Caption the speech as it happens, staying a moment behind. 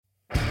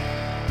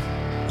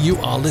You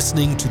are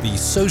listening to the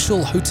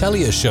Social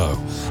Hotelier Show,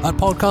 a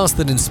podcast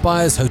that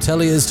inspires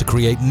hoteliers to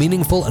create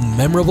meaningful and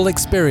memorable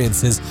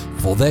experiences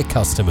for their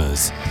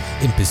customers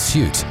in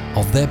pursuit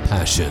of their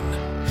passion.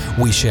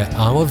 We share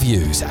our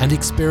views and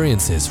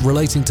experiences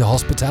relating to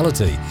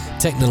hospitality,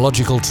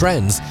 technological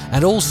trends,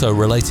 and also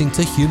relating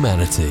to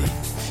humanity.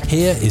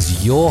 Here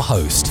is your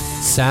host,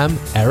 Sam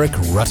Eric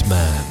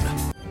Ruttman.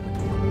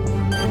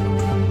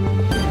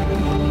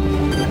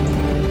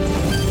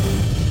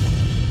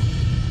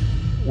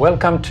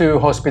 Welcome to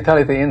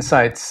Hospitality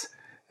Insights.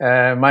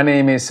 My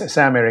name is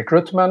Sam Eric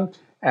Ruttman,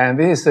 and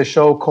this is a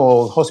show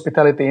called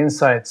Hospitality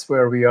Insights,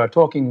 where we are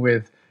talking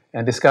with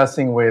and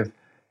discussing with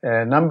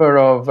a number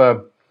of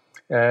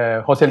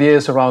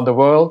hoteliers around the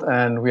world,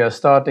 and we are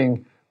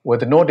starting with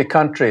the Nordic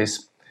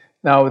countries.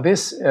 Now,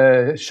 this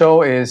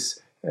show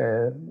is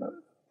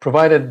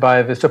provided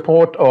by the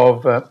support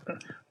of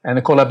and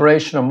the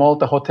collaboration of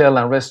Malta Hotel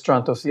and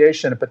Restaurant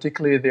Association, and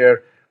particularly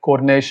their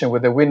coordination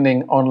with the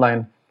winning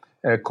online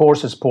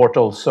courses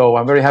portal. So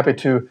I'm very happy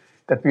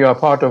that we are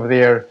part of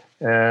their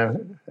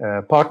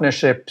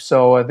partnership.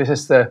 So this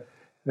is the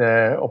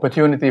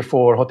opportunity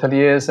for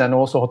hoteliers and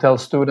also hotel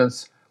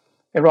students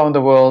around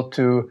the world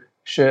to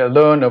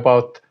learn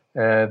about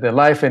the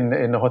life in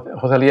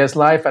hotelier's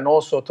life, and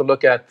also to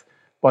look at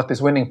what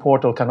this winning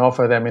portal can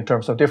offer them in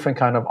terms of different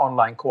kind of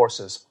online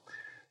courses.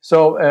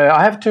 So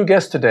I have two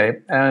guests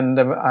today, and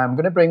I'm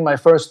going to bring my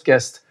first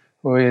guest,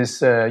 who is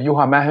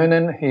Juha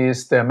Mähynen. He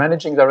is the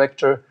managing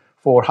director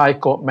for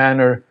Haikko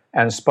Manor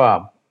and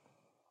Spa.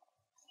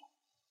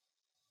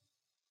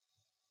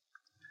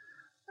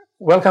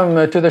 Welcome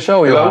to the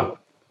show, Juha.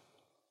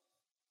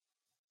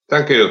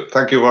 Thank you.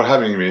 Thank you for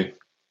having me.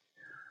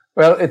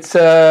 Well, it's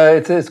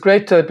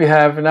great that we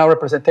have now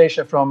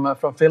representation from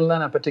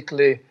Finland, and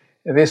particularly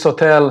this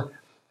hotel.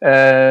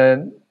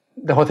 The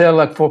hotel,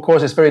 of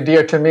course, is very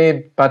dear to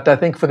me, but I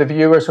think for the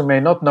viewers who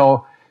may not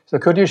know, so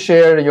could you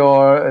share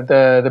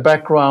the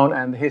background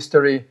and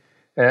history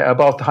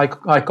about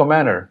Haikko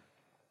Manor?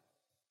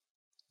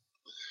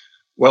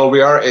 Well,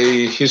 we are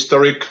a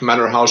historic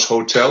manor house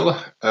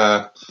hotel.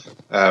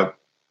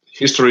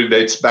 History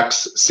dates back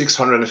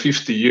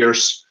 650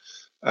 years.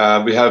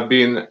 We have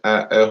been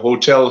a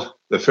hotel,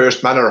 the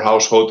first manor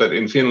house hotel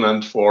in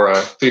Finland, for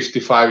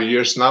 55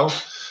 years now.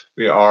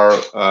 We are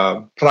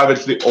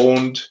privately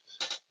owned,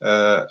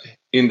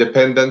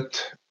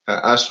 independent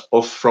as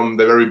of from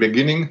the very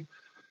beginning.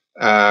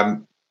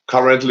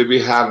 Currently, we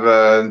have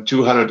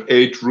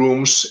 208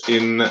 rooms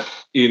in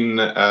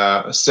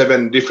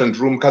 7 different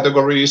room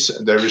categories.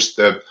 There is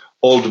the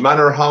old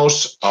manor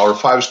house, our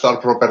 5-star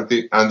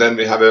property, and then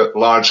we have a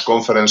large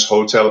conference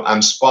hotel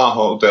and spa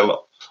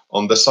hotel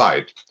on the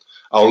side.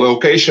 Our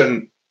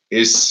location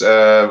is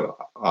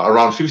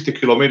around 50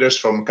 kilometers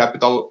from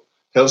capital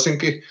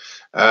Helsinki,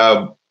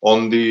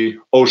 on the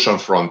ocean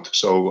front.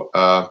 So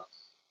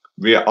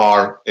we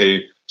are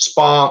a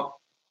spa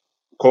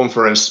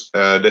conference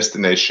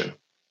destination.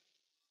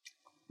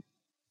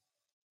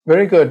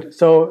 Very good.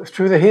 So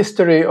through the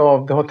history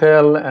of the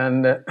hotel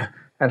and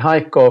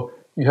Haikko,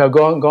 you have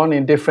gone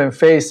in different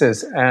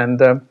phases. And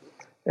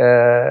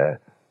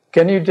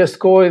can you just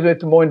go a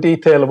bit more in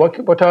detail?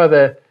 What are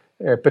the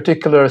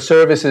particular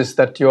services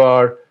that you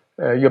are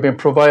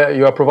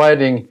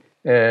providing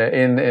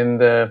in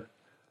the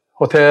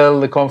hotel,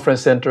 the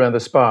conference center, and the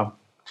spa?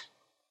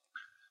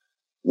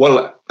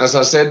 Well, as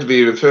I said,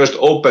 we first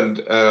opened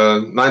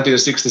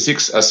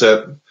 1966 as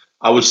a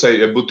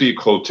boutique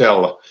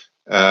hotel.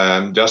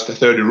 Just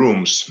 30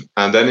 rooms,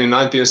 and then in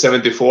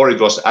 1974 it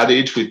was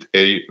added with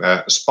a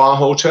spa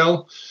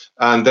hotel,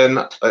 and then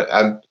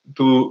at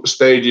 2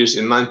 stages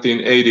in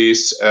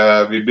 1980s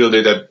we built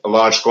a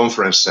large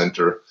conference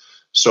center.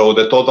 So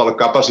the total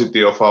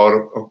capacity of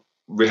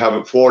we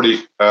have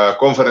 40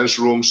 conference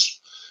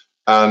rooms,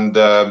 and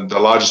the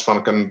largest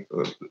one can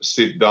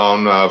sit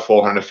down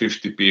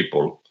 450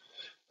 people.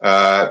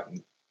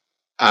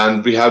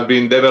 And we have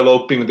been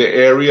developing the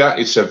area.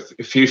 It's a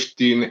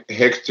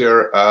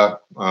 15-hectare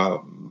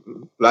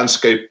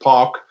landscape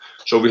park.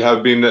 So we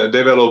have been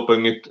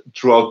developing it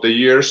throughout the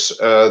years.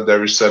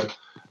 There is a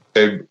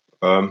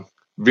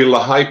Villa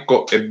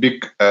Haikko, a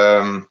big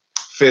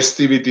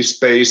festivity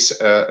space,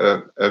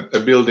 a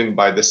building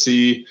by the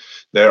sea.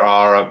 There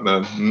are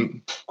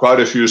quite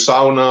a few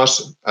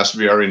saunas, as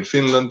we are in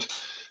Finland.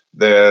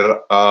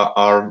 There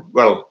are,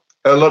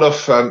 a lot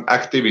of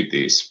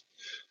activities.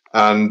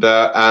 And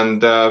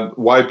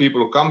why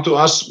people come to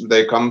us?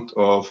 They come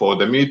for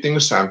the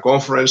meetings and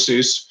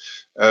conferences.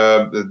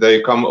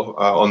 They come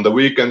on the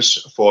weekends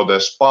for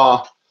the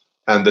spa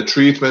and the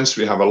treatments.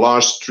 We have a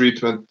large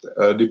treatment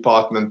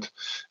department,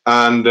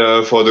 and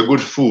for the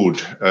good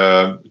food,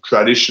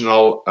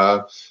 traditional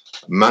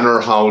manor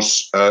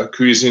house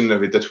cuisine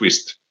with a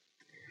twist.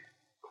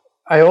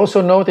 I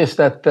also noticed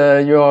that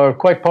you are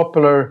quite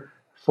popular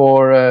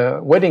for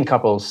wedding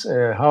couples.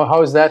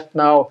 How is that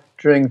now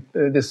during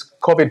this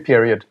COVID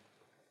period?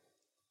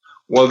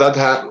 Well, that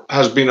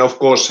has been, of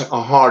course,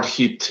 a hard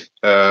hit.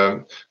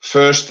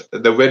 First,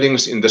 the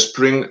weddings in the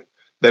spring,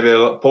 they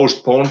were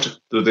postponed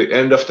to the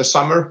end of the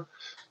summer.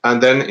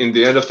 And then in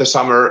the end of the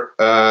summer,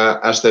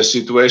 as the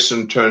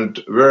situation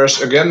turned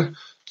worse again,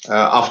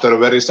 after a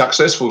very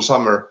successful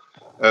summer,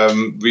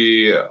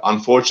 we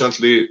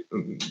unfortunately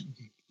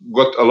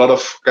got a lot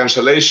of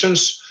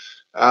cancellations,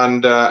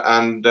 and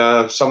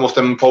some of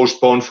them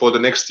postponed for the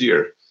next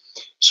year.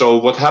 So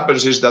what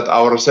happens is that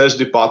our sales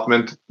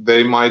department,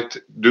 they might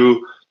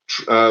do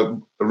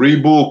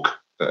rebook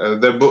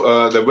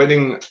the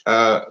wedding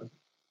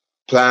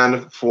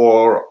plan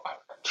for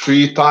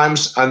 3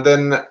 times, and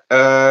then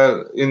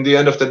in the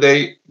end of the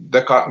day,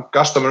 the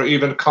customer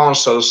even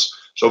cancels.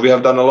 So we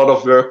have done a lot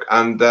of work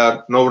and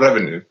no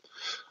revenue.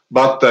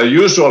 But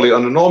usually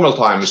on the normal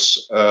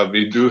times,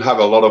 we do have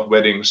a lot of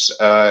weddings,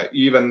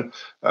 even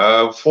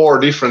 4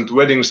 different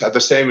weddings at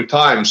the same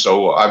time.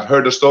 So I've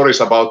heard the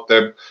stories about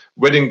the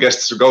wedding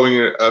guests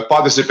going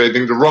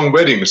participating the wrong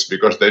weddings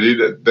because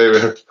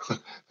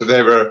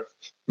they were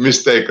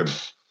mistaken.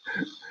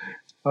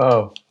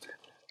 Oh.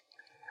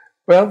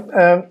 Well,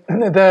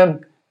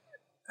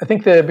 I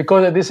think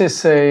because this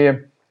is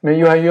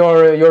you're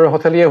a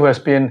hotelier who has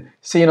been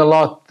seen a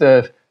lot,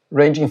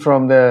 ranging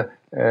from the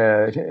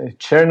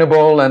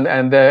Chernobyl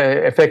and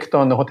the effect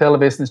on the hotel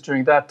business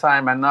during that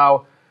time, and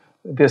now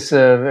this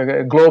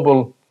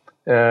global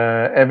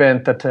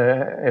event that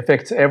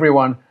affects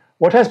everyone.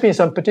 What has been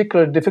some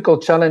particular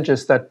difficult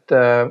challenges that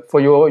for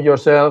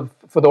yourself,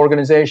 for the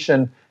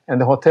organization and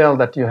the hotel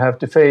that you have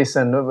to face,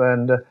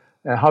 and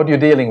how do you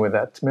dealing with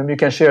that? Maybe you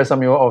can share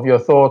some of your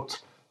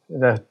thoughts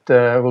that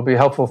will be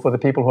helpful for the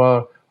people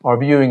who are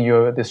viewing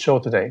this show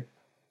today.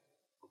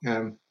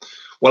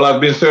 Well,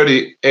 I've been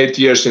 38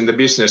 years in the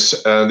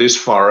business this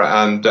far,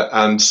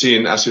 and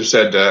seen, as you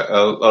said,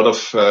 a lot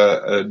of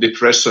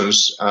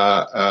depressions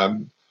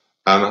and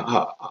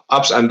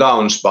ups and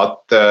downs.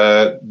 But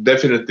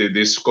definitely,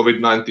 this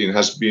COVID-19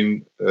 has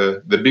been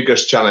the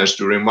biggest challenge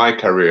during my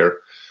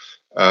career.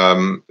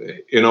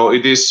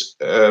 It is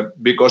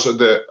because of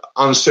the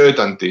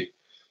uncertainty.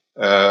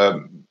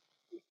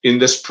 In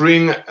the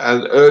spring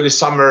and early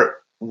summer,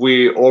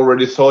 we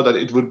already thought that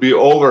it would be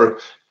over,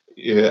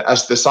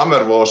 as the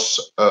summer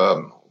was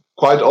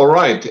quite all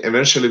right.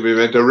 Eventually, we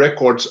made a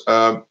record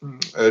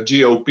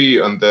GOP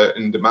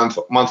in the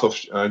month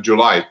of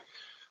July.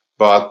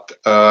 But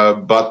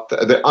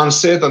the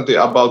uncertainty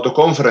about the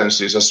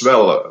conferences as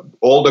well.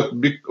 All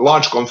the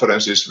large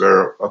conferences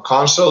were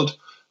cancelled.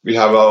 We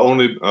have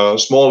only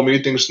small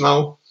meetings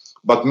now.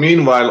 But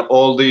meanwhile,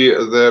 all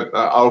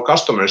our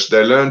customers,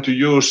 they learn to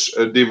use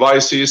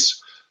devices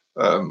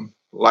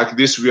like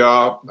this we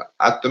are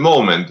at the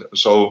moment.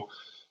 So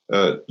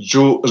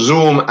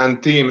Zoom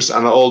and Teams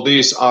and all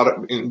these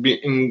are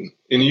in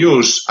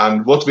use.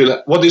 And what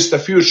is the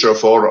future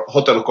for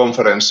hotel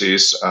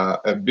conferences,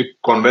 big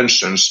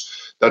conventions?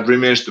 That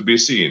remains to be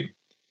seen.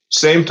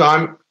 Same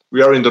time,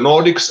 we are in the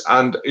Nordics,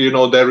 and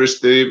there is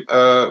the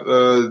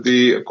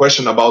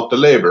question about the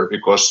labor,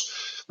 because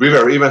we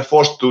were even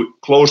forced to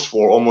close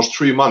for almost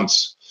 3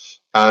 months.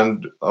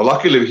 And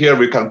luckily here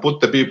we can put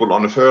the people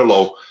on a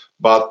furlough,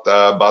 but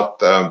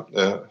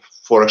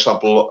for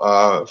example,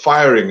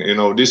 firing,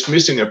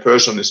 dismissing a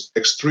person is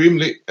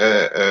extremely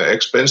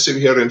expensive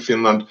here in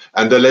Finland,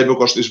 and the labor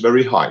cost is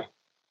very high.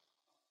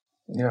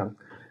 Yeah.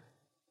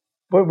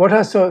 But what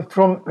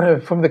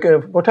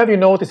have you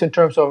noticed in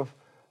terms of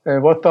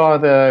what are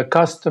the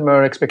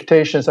customer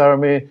expectations?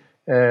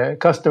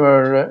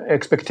 Customer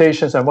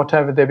expectations, and what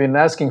have they been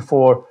asking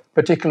for,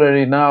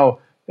 particularly now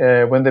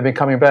when they've been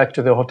coming back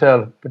to the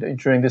hotel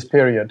during this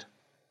period?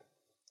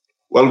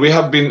 Well, we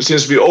have been,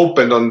 since we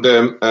opened on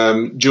the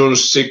June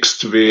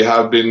 6th, we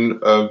have been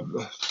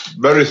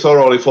very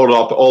thoroughly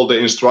follow up all the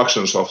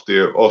instructions of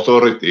the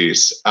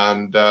authorities.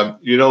 And,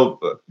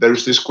 there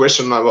is this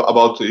question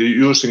about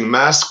using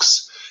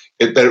masks.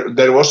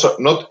 There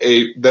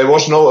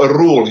was no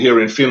rule here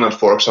in Finland,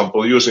 for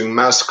example, using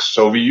masks.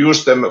 So we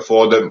used them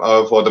for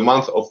the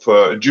month of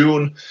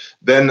June.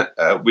 Then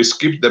we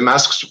skipped the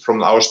masks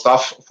from our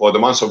staff for the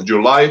month of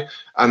July,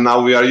 and now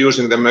we are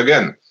using them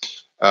again.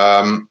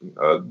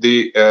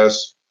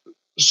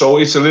 So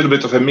it's a little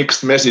bit of a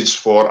mixed message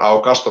for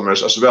our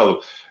customers as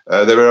well.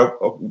 There were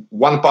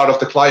one part of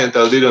the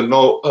clientele didn't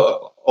know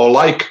or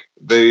like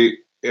the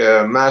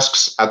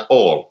masks at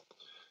all.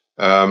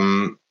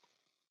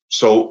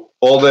 So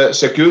all the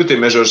security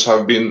measures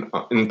have been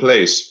in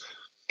place.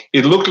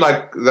 It looked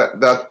like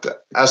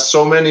that as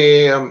so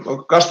many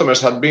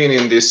customers had been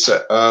in this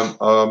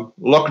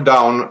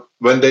lockdown,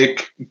 when they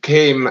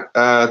came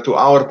to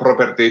our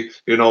property,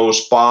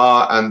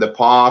 spa and the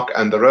park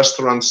and the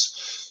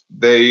restaurants,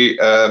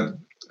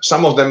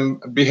 some of them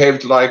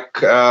behaved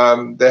like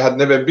there had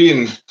never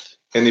been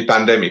any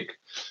pandemic.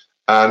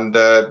 And,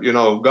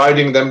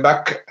 guiding them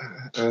back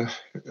to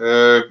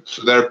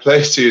their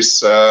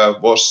places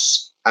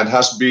was and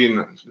has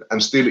been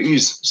and still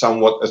is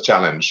somewhat a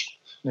challenge.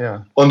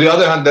 Yeah. On the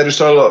other hand, there is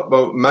a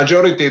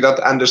majority that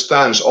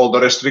understands all the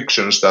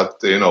restrictions, that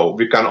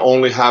we can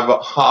only have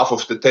half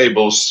of the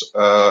tables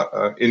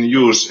in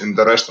use in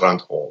the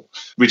restaurant hall,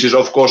 which is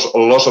of course a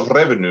loss of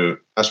revenue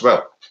as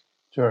well.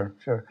 Sure.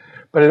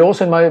 But it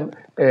also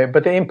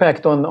but the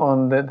impact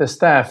on the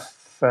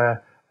staff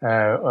their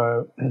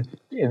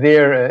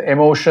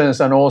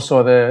emotions and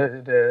also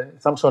the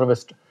some sort of a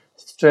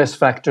stress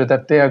factor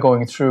that they are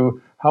going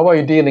through. How are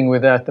you dealing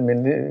with that? I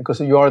mean, because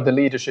you are the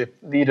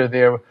leader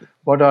there,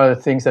 what are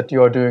the things that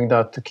you are doing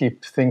that to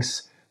keep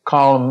things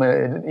calm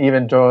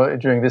even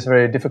during this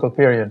very difficult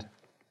period?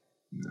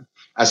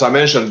 As I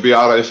mentioned, we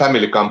are a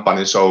family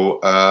company, so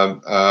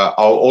our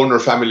owner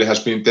family has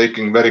been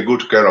taking very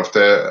good care of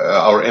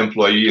our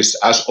employees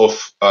as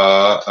of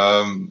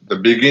the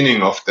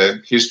beginning of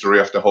the history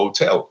of the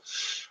hotel,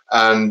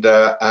 and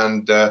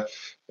it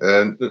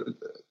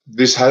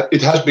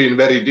has been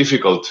very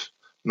difficult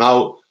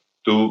now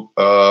to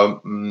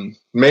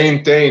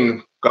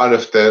maintain kind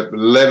of the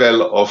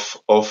level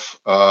of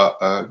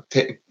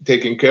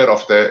taking care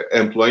of the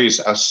employees,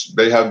 as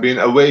they have been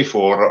away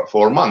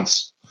for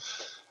months.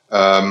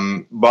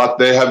 But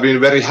they have been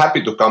very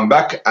happy to come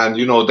back, and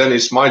then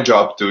it's my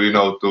job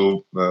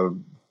to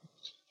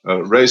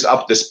raise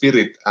up the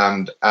spirit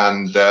and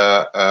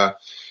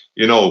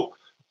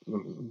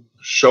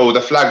show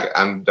the flag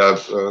and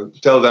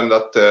tell them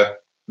that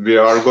we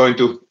are going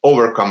to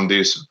overcome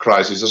this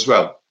crisis as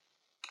well.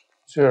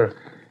 Sure.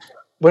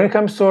 When it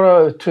comes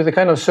to the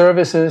kind of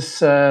services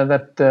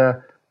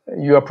that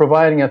you are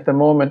providing at the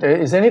moment,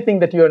 is anything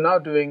that you are now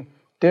doing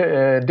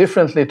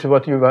differently to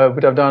what you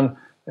would have done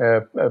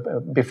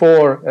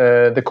before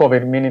the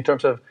COVID? I mean, in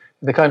terms of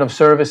the kind of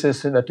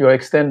services that you are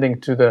extending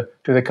to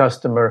the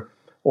customer,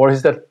 or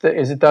is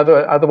it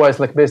otherwise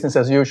like business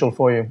as usual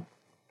for you?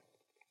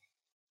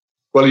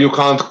 Well, you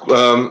can't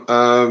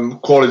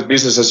call it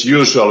business as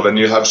usual when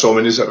you have so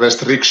many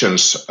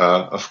restrictions,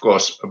 of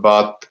course.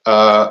 But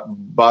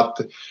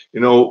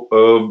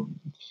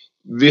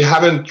we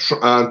haven't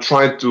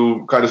tried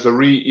to kind of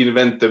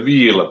reinvent the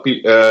wheel.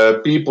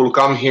 People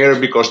come here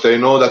because they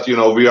know that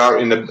we are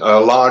in a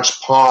large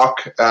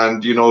park,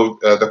 and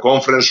the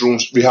conference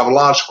rooms. We have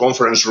large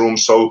conference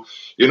rooms, so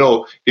in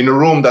a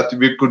room that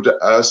we could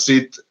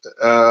seat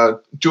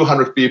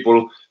 200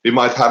 people, we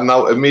might have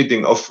now a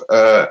meeting of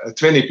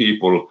 20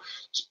 people.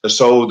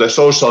 So the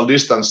social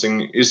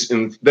distancing is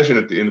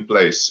definitely in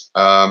place.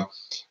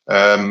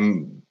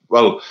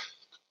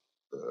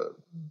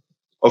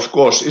 Of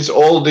course, it's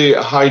all the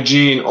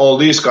hygiene, all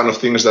these kind of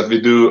things that we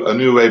do a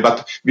new way,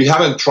 but we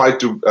haven't tried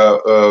to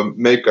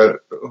make a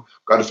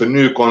kind of a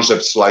new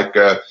concepts like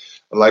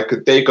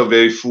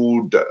takeaway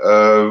food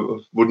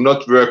would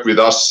not work with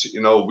us.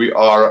 We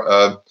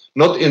are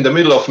not in the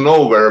middle of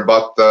nowhere,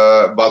 but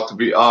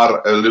we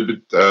are a little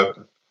bit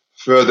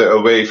further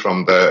away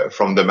from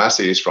the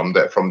masses, from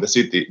the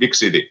city, big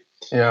city.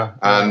 Yeah.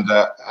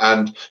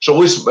 And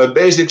so it's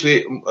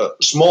basically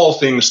small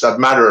things that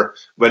matter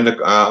when the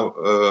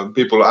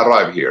people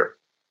arrive here.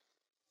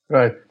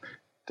 Right.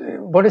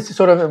 What is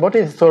sort of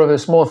the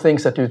small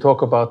things that you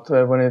talk about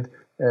when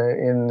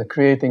in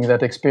creating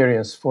that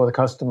experience for the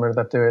customer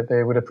that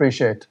they would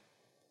appreciate?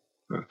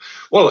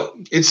 Well,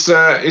 it's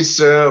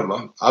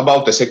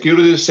about the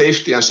security,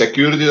 safety, and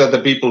security, that the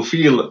people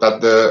feel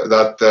that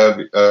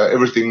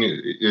everything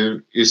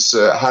is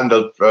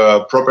handled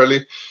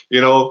properly.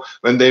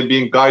 When they're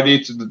being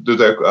guided to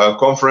the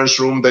conference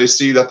room, they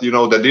see that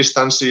the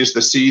distances,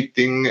 the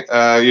seating,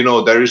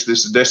 there is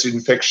this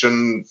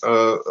disinfection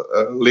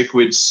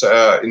liquids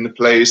in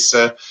place.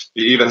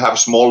 We even have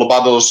small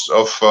bottles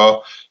of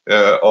the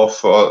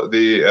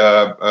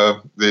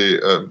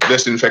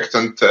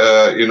disinfectant,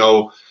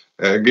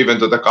 given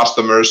to the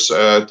customers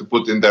to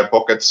put in their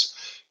pockets.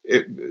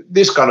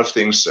 These kind of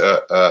things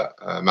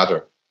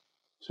matter.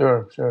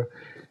 Sure.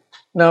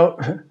 Now,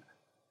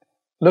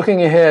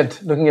 looking ahead,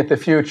 looking at the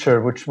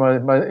future, which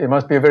it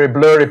must be a very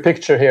blurry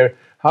picture here.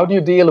 How do you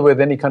deal with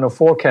any kind of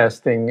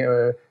forecasting?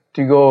 You're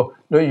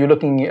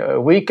looking a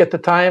week at a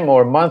time,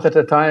 or a month at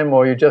a time,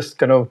 or you just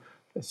kind of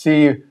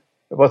see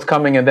what's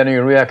coming and then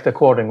you react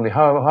accordingly?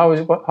 How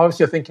is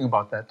your thinking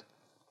about that?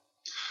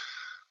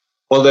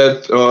 Well,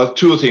 there are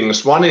two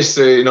things. One is,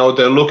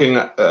 they're looking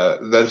at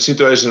the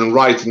situation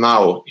right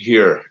now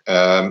here,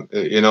 and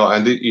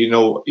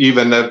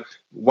even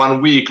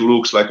 1 week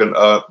looks like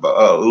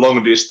a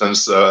long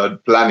distance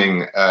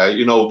planning.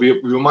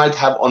 We might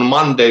have on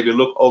Monday, we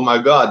look, oh my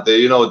God,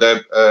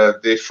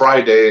 the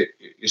Friday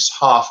is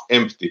half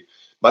empty,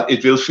 but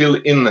it will fill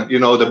in.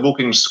 The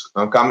bookings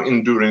come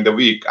in during the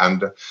week,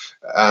 and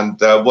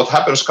what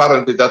happens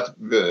currently that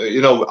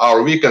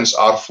our weekends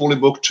are fully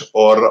booked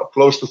or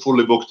close to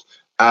fully booked,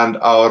 and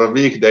our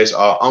weekdays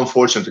are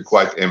unfortunately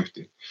quite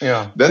empty.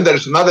 Yeah. Then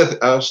there's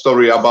another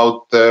story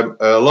about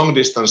long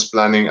distance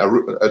planning,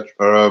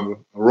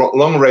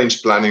 long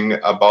range planning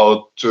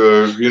about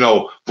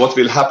what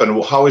will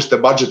happen, how is the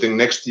budgeting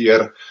next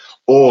year,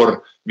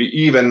 or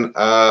we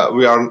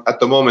are at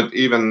the moment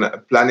even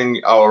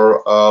planning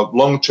our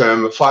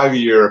long-term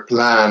 5-year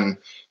plan.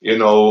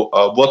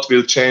 What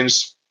will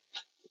change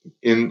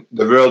in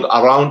the world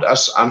around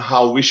us and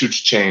how we should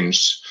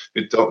change.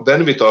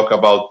 Then we talk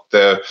about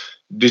the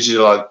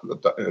digital,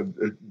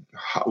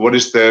 what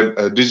is the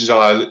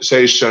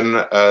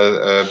digitalization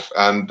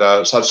and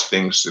such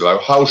things, like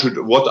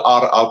what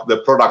are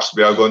the products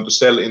we are going to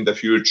sell in the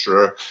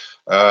future,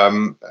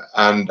 and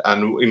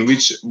in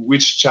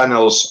which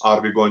channels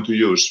are we going to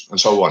use, and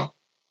so on.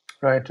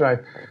 Right.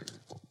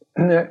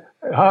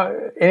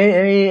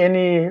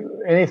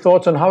 Any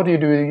thoughts on how do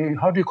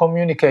you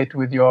communicate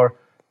with your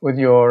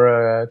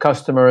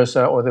customers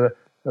or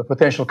the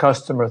potential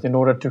customers in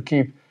order to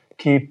keep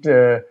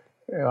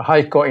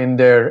Heikko in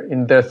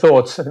their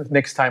thoughts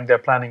next time they're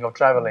planning of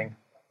traveling?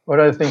 What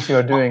are the things you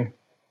are doing?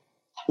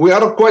 We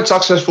are quite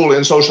successful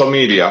in social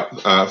media.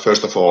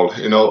 First of all,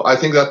 I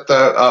think that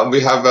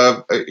we have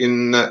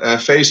in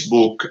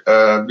Facebook.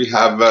 We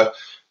have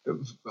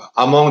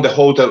among the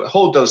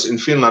hotels in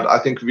Finland. I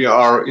think we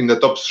are in the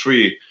top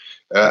 3,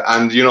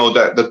 and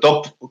the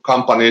top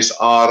companies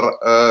are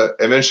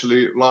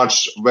eventually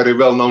large, very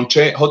well-known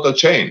hotel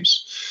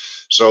chains.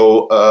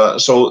 So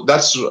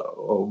that's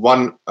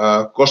one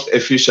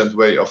cost-efficient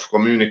way of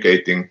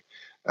communicating.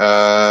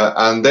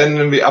 And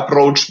then we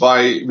approach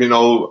by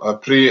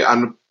pre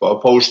and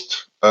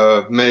post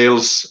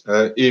mails,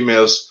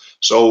 emails.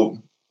 So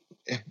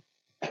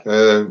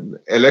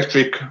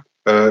electric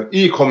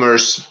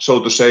e-commerce,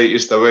 so to say,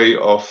 is the way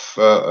of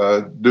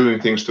doing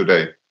things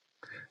today.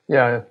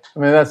 Yeah, I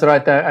mean that's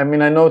right. I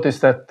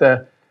noticed that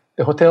the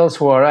hotels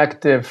who are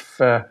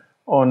active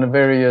on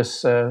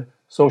various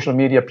social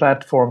media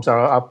platforms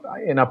are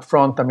up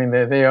front. I mean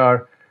they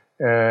are.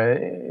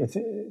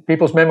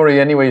 People's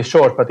memory anyway is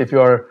short, but if you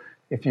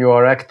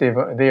are active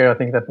there, I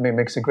think that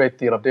makes a great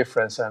deal of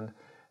difference. And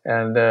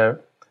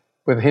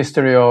with the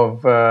history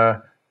of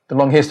the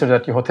long history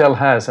that your hotel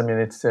has, I mean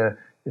it's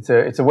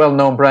a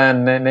well-known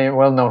brand name,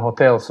 well-known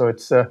hotel. So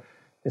it's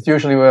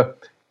usually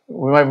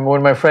one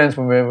of my friends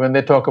when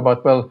they talk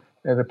about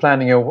they're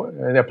planning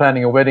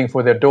a wedding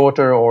for their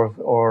daughter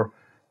or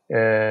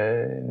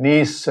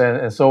niece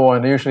and so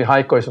on. Usually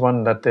Heikko is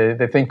one that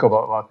they think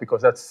about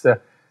because that's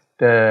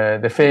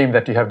the fame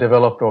that you have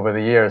developed over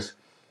the years.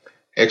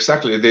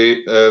 Exactly.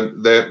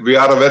 We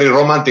are a very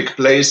romantic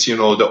place,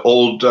 the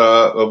old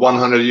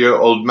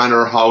 100-year-old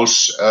manor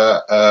house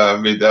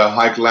with a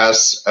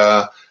high-class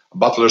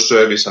butler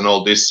service and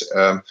all this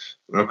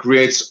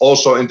creates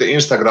also in the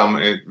Instagram.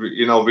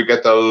 We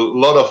get a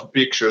lot of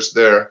pictures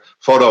there,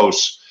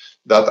 photos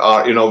that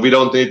are, we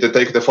don't need to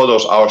take the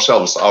photos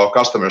ourselves. Our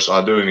customers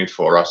are doing it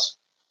for us.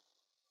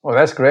 Oh,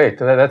 that's great.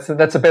 That's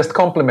the best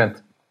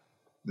compliment.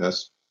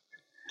 Yes.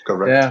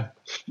 Correct.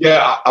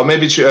 Yeah.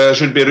 Maybe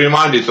should be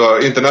reminded to our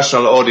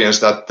international audience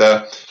that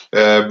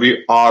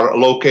we are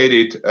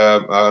located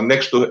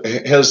next to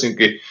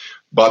Helsinki,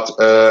 but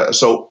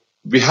so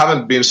we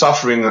haven't been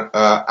suffering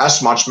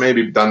as much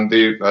maybe than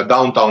the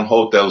downtown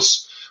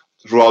hotels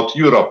throughout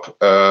Europe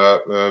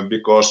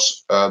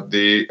because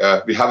we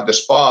have the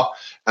spa,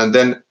 and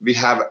then we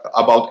have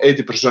about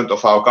 80%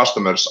 of our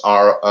customers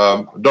are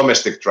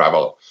domestic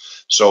travel.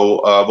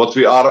 So what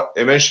we are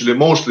eventually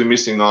mostly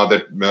missing are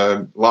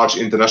the large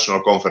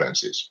international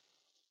conferences.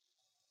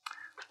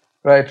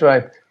 Right.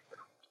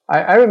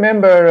 I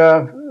remember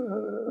a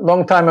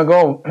long time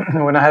ago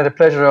when I had the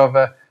pleasure of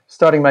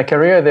starting my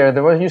career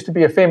there used to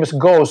be a famous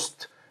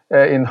ghost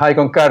in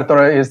Haikon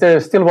Kartano. Is there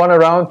still one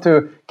around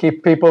to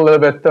keep people a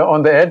little bit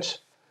on the edge?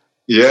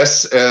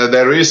 Yes,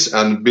 there is.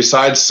 And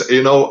besides,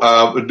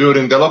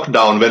 during the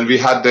lockdown, when we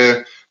had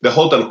the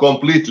hotel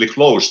completely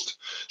closed,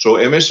 so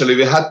eventually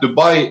we had to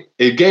buy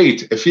a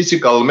gate, a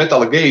physical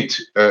metal gate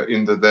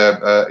in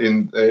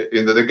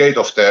the gate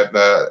of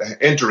the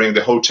entering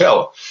the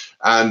hotel.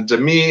 And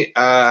me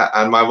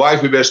and my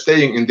wife, we were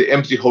staying in the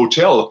empty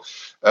hotel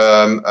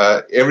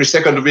every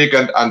second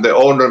weekend, and the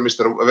owner,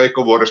 Mr.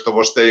 Veikko Vuoristo,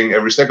 was staying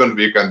every second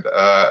weekend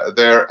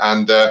there.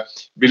 And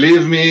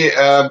believe me,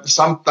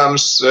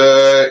 sometimes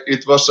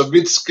it was a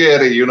bit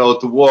scary,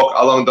 to walk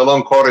along the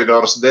long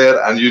corridors there,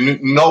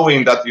 and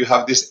knowing that you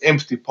have this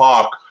empty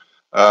park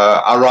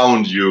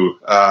around you.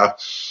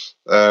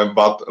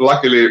 But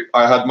luckily,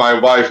 I had my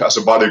wife as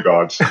a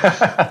bodyguard.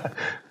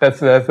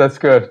 That's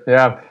good.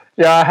 Yeah.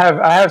 I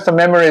have some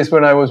memories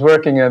when I was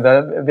working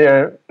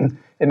there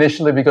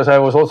initially, because I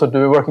was also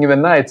working in the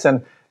nights,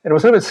 and it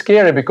was a little bit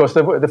scary because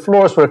the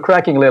floors were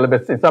cracking a little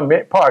bit in some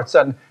parts,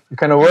 and you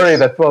kind of worry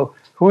that, well,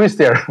 who is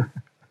there?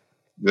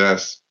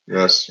 Yes.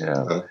 Yeah.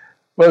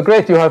 Well,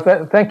 great.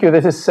 Thank you.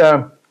 This is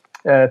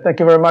thank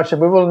you very much.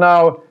 We will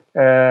now,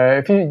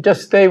 if you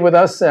just stay with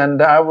us,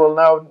 and I will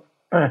now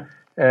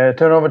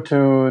turn over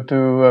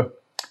to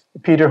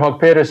Peter Hogg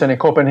Pedersen in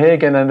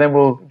Copenhagen, and then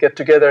we'll get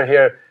together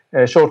here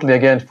shortly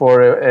again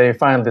for a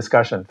final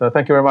discussion. So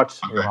thank you very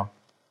much. Okay.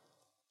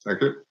 Thank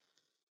you.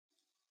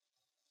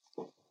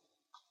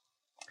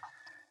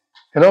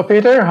 Hello,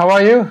 Peter. How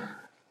are you?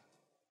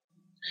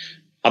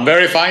 I'm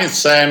very fine,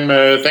 Sam.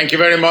 Thank you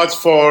very much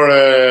for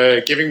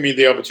giving me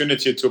the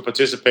opportunity to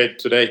participate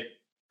today.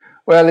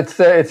 Well,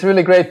 it's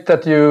really great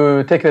that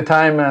you take the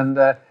time, and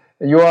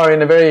you are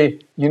in a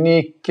very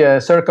unique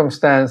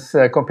circumstance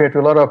compared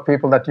to a lot of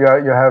people that you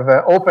have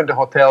opened a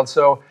hotel.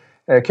 So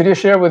could you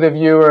share with the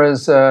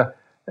viewers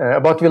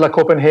about Villa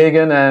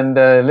Copenhagen and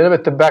a little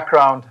bit the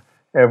background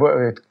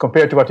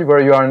compared to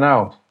where you are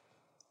now?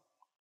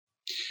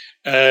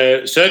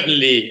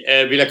 Certainly.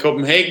 Villa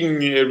Copenhagen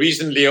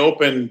recently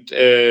opened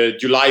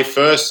July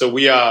 1st, so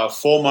we are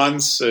 4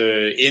 months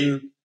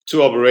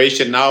into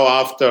operation now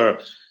after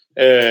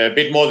a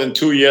bit more than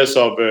 2 years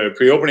of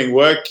pre-opening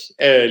work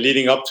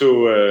leading up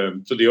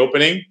to the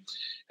opening.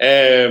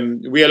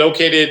 We are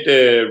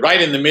located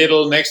right in the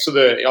middle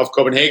of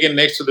Copenhagen,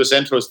 next to the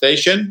central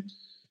station.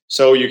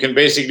 So you can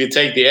basically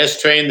take the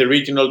S train, the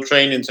regional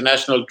train,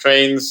 international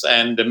trains,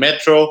 and the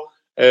metro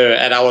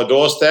at our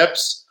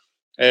doorsteps.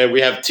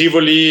 We have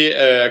Tivoli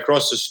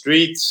across the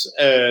streets,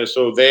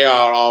 so they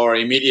are our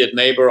immediate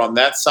neighbor on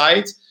that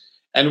side.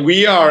 And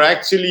we are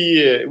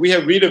actually, we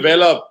have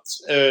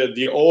redeveloped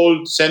the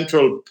old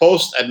central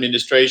post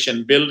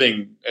administration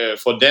building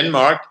for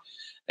Denmark,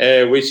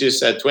 which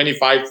is a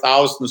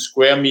 25,000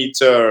 square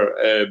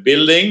meter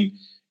building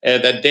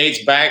that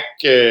dates back.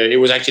 It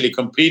was actually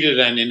completed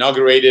and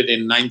inaugurated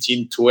in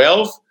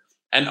 1912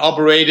 and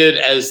operated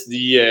as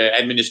the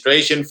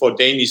administration for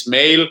Danish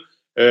Mail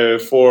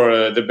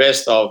for the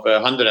best of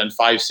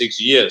 105-6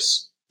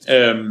 years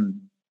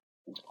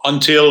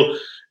until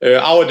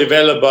our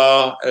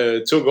developer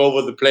took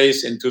over the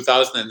place in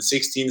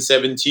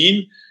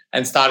 2016-17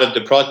 and started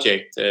the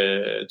project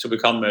to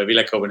become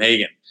Villa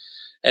Copenhagen.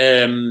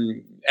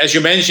 As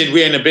you mentioned,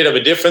 we're in a bit of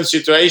a different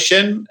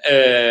situation.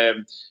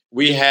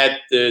 We had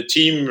the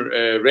team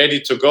ready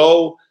to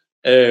go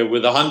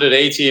with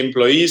 180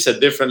 employees at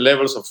different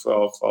levels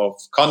of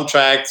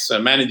contracts,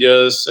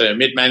 managers,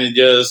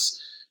 mid-managers,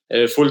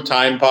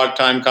 full-time,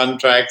 part-time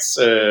contracts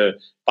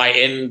by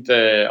end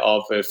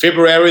of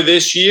February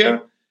this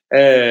year.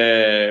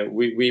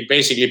 We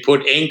basically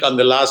put ink on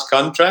the last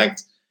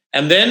contract.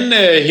 And then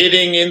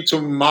hitting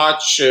into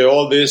March,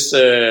 all this,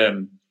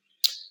 shall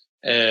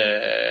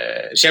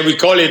we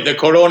call it the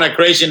corona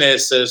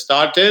craziness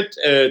started,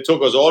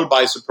 took us all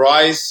by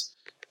surprise,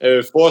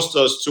 forced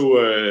us to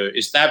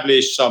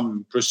establish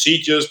some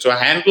procedures to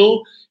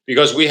handle,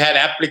 because we had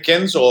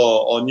applicants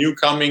or new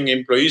coming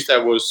employees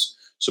that was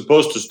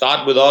supposed to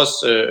start with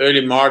us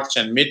early March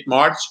and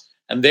mid-March,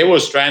 and they were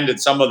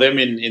stranded, some of them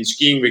in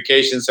skiing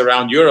vacations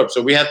around Europe.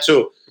 So we had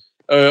to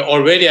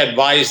already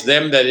advise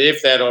them that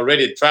if they had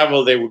already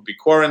traveled, they would be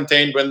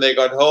quarantined when they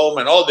got home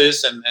and all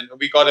this. And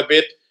we got a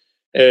bit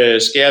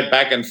scared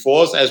back and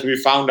forth as we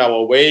found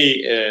our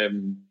way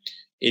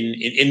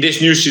in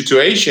this new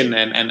situation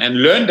and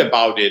learned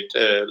about it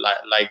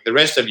like the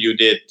rest of you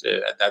did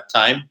at that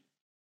time.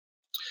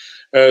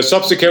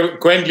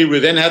 Subsequently, we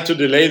then had to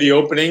delay the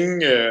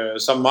opening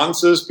some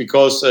months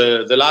because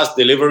the last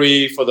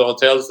delivery for the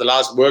hotels, the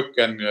last work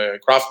and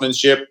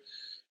craftsmanship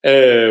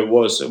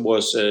was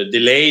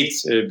delayed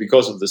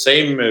because of the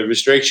same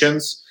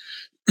restrictions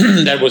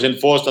that was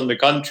enforced on the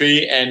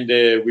country. And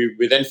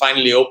we then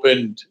finally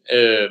opened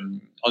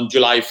on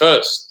July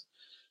 1st.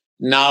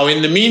 Now,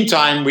 in the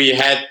meantime, we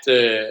had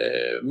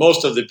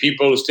most of the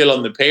people still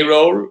on the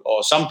payroll,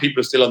 or some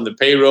people still on the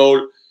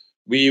payroll.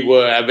 We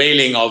were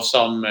availing of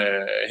some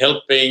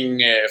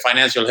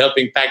financial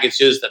helping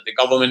packages that the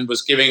government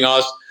was giving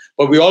us.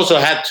 But we also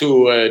had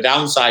to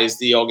downsize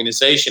the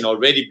organization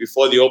already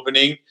before the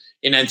opening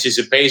in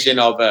anticipation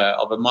of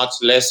a much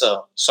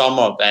lesser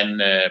summer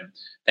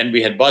than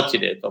we had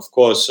budgeted, of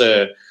course.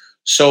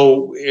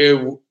 So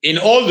in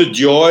all the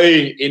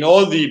joy, in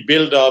all the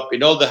build-up,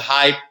 in all the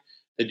hype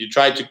that you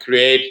try to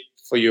create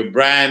for your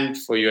brand,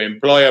 for your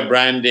employer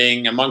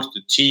branding, amongst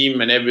the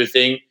team and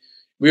everything,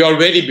 we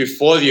already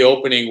before the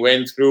opening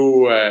went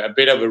through a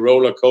bit of a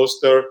roller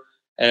coaster,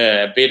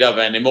 a bit of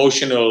an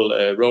emotional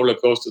roller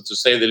coaster, to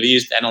say the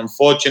least, and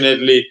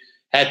unfortunately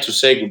had to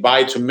say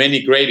goodbye to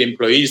many great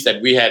employees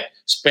that we had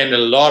spent a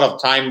lot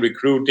of time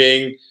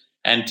recruiting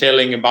and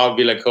telling about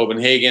Villa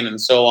Copenhagen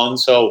and so on.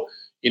 So,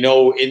 you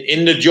know,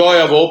 in the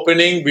joy of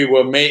opening, we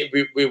were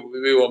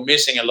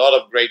missing a lot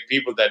of great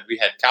people that we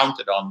had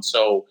counted on.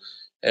 So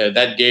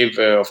that gave,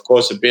 of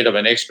course, a bit of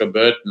an extra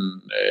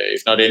burden,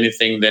 if not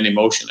anything, then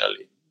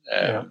emotionally.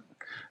 Yeah.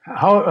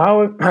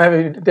 How have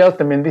you dealt?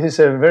 I mean, this is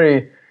a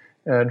very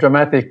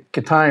dramatic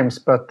times,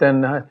 but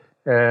then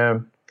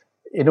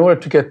in order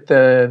to get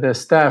the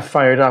staff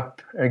fired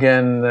up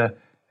again,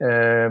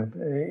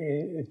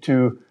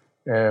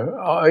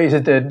 was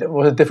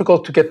it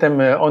difficult to get them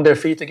on their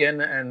feet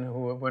again?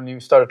 And when you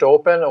started to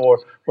open,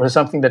 or was it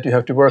something that you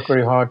have to work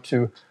very hard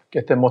to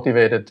get them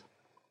motivated?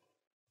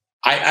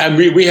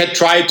 We had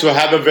tried to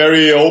have a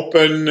very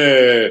open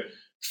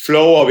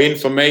flow of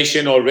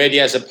information already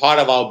as a part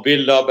of our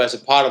build-up, as a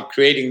part of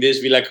creating this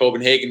Villa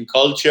Copenhagen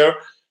culture.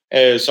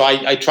 So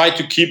I tried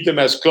to keep them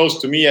as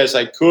close to me as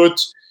I could.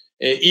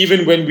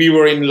 Even when we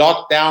were in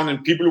lockdown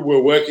and people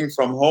were working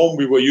from home,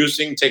 we were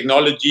using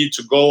technology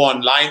to go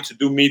online to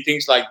do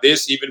meetings like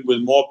this, even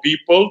with more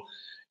people.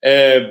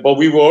 But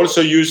we were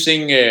also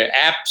using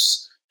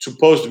apps to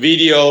post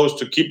videos,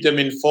 to keep them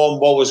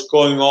informed what was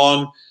going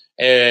on.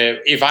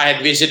 If I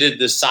had visited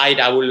the site,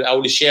 I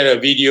will share a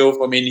video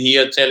from in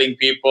here telling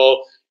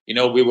people, you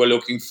know, we were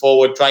looking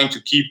forward, trying to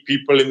keep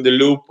people in the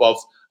loop of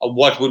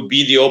what would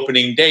be the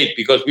opening date,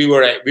 because we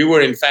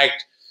were in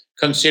fact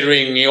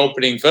considering the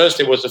opening first.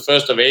 It was the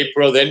 1st of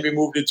April, then we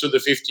moved it to the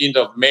 15th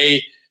of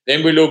May,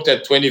 Then we looked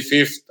at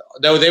 25th.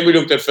 No, then we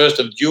looked at 1st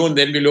of June.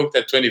 Then we looked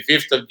at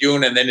 25th of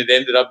June, and then it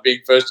ended up being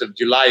 1st of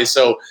July.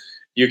 So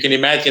you can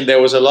imagine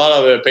there was a lot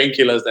of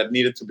painkillers that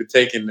needed to be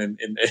taken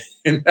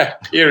in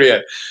that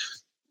period.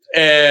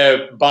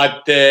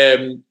 But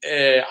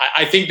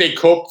I think they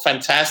coped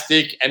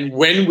fantastic. And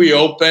when we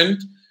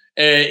opened,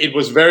 it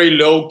was very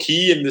low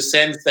key in the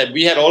sense that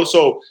we had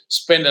also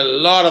spent a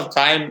lot of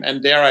time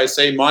and, dare I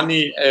say,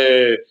 money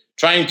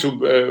trying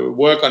to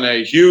work on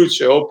a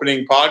huge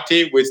opening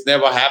party, which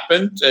never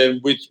happened,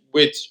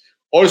 which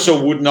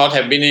also would not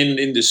have been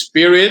in the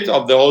spirit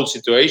of the whole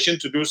situation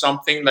to do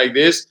something like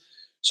this.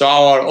 So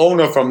our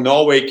owner from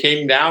Norway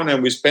came down,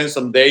 and we spent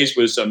some days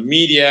with some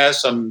media,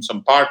 some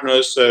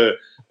partners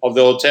of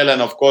the hotel,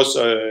 and of course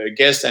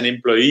guests and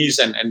employees,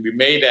 and we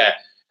made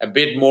a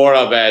bit more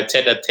of a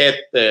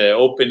tete-a-tete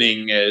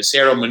opening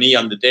ceremony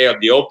on the day of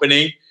the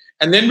opening.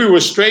 And then we were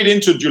straight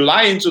into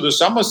July, into the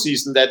summer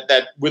season,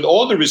 that with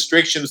all the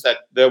restrictions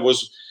that there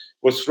was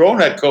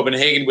thrown at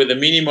Copenhagen, with a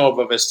minimum of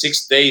a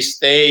 6-day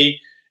stay,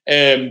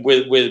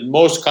 with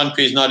most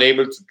countries not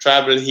able to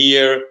travel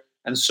here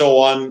and so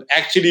on,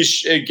 actually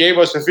gave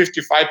us a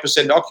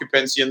 55%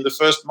 occupancy in the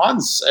first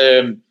months.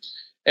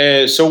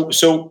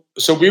 So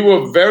we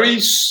were very,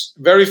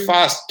 very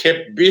fast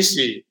kept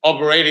busy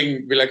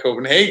operating Villa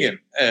Copenhagen,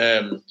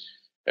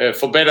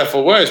 for better,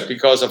 for worse,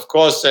 because of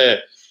course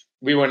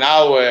we were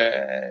now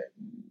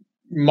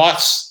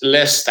much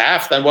less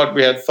staffed than what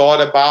we had thought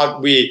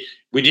about. We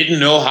didn't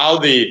know how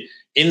the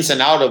ins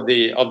and out of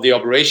the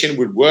operation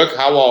would work,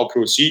 how our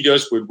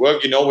procedures would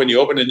work. You know, when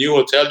you open a new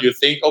hotel, you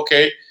think,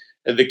 okay,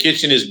 the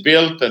kitchen is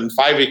built and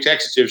 5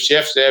 executive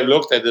chefs there have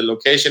looked at the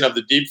location of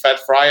the deep fat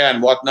fryer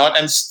and whatnot,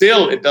 and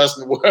still it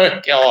doesn't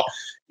work. Or,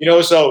 you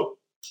know, so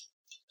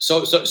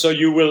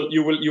you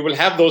will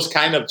have those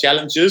kind of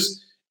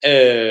challenges,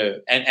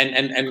 and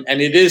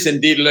it is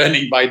indeed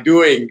learning by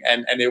doing,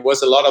 and it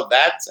was a lot of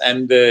that,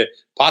 and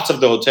parts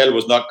of the hotel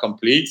was not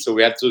complete, so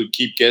we had to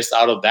keep guests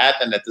out of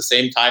that, and at the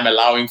same time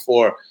allowing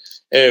for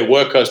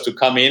workers to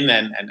come in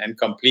and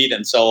complete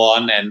and so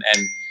on,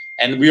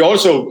 and we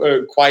also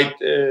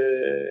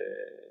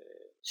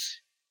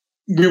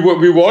we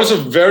were also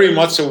very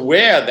much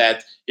aware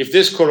that if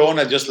this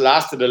corona just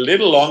lasted a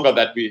little longer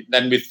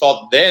than we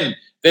thought then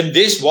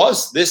this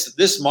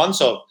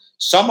month of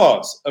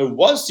summer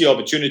was the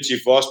opportunity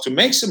for us to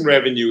make some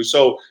revenue.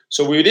 So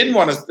we didn't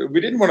want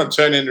to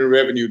turn any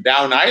revenue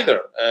down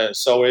either.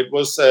 So it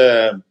was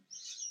a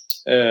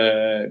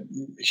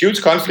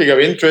huge conflict of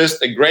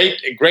interest, a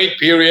great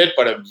period,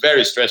 but a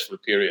very stressful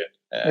period.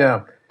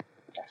 Yeah.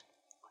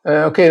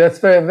 Okay, that's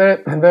very,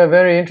 very, very,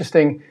 very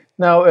interesting.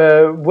 Now,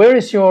 where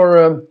is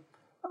your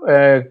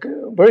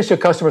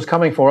customers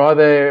coming from? Are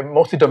they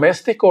mostly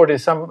domestic, or do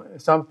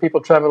some people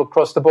travel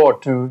across the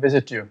board to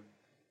visit you?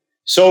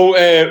 So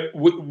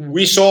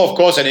we saw, of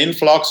course, an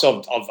influx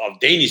of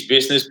Danish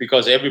business,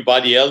 because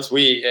everybody else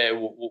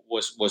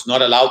was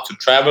not allowed to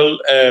travel.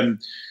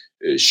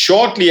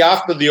 Shortly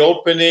after the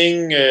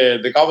opening,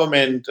 the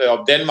government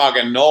of Denmark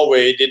and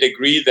Norway did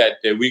agree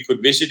that we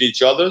could visit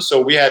each other. So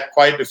we had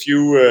quite a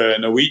few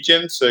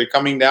Norwegians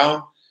coming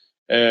down.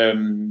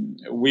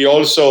 We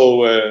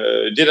also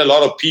did a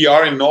lot of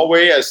PR in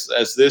Norway,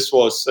 as this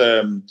was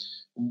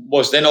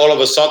then all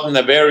of a sudden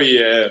a very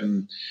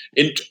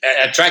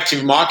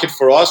attractive market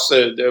for us.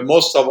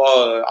 Most of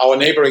our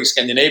neighboring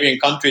Scandinavian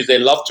countries, they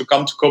love to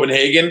come to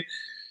Copenhagen.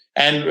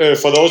 And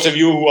for those of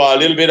you who are a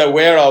little bit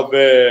aware of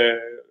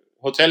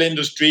hotel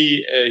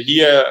industry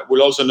here,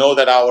 will also know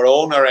that our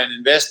owner and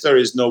investor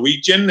is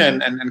Norwegian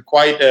and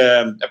quite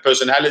a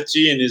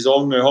personality in his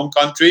own home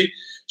country.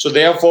 So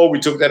therefore, we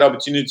took that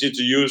opportunity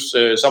to use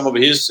some of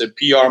his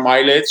PR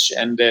mileage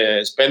and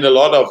spend a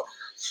lot of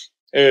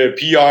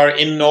PR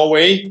in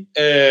Norway.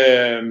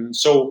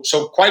 So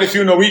quite a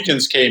few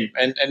Norwegians came,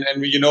 and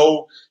you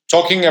know,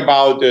 talking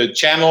about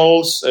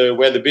channels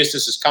where the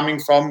business is coming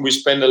from, we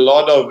spend a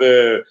lot of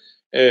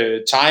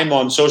time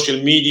on social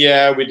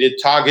media. We did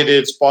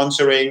targeted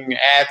sponsoring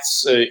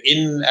ads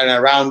in and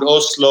around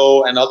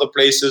Oslo and other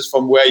places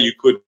from where you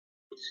could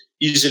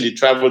easily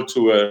travel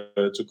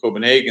to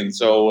Copenhagen.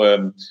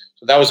 So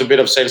that was a bit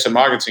of sales and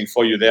marketing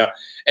for you there.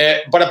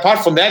 But apart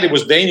from that, it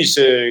was Danish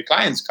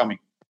clients coming.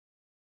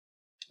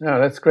 No,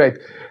 that's great.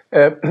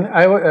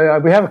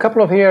 We have a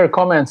couple of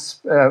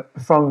comments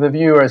from the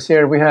viewers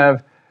here. We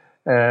have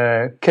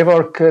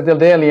Kevork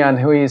Deldelian,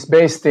 who is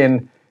based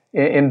in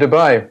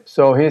Dubai.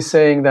 So he's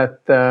saying that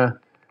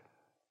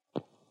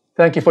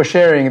thank you for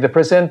sharing. The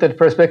presented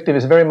perspective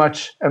is very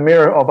much a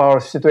mirror of our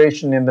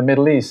situation in the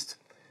Middle East.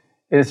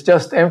 It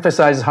just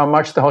emphasizes how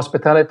much the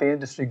hospitality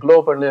industry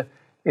globally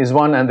is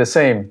one and the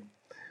same.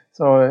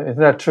 So is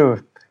that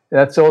true?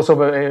 That's also,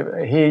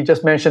 he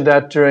just mentioned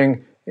that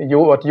during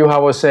what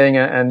Juha was saying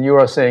and you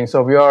are saying.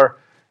 So we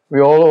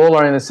all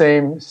are in the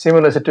same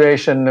similar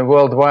situation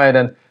worldwide,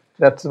 and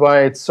that's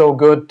why it's so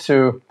good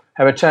to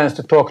have a chance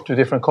to talk to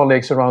different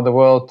colleagues around the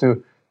world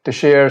to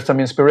share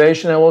some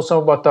inspiration and also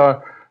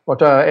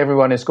what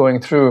everyone is going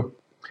through.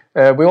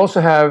 We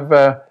also have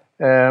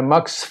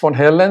Max von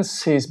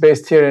Hellens. He's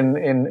based here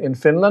in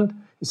Finland.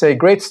 say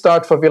great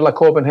start for Villa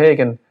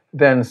Copenhagen.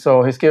 Then,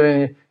 so he's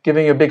giving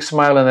you a big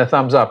smile and a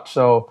thumbs up.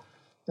 So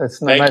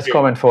that's a nice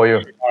comment for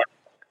you.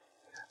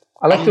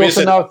 I'd like to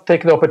also now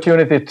take the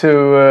opportunity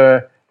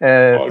to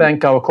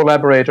thank our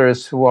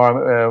collaborators who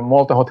are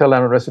Malta Hotel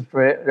and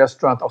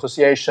Restaurant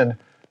Association,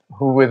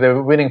 who with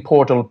the winning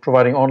portal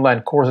providing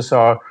online courses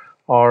are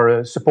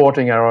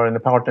supporting our in the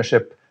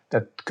partnership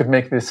that could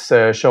make this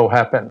show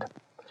happen.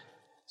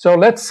 So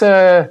let's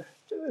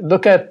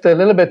look at a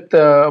little bit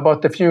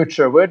about the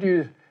future. Where do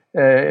you,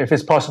 if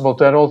it's possible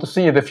to at all to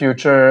see the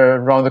future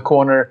around the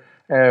corner,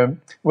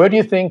 where do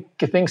you think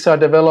things are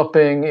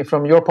developing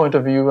from your point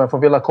of view for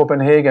Villa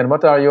Copenhagen?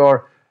 What are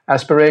your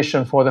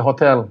aspirations for the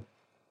hotel?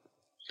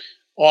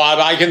 Oh,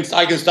 I can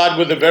start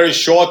with a very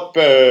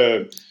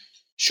short-term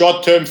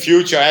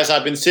future. As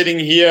I've been sitting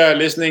here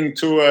listening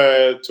to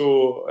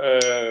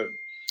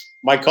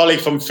my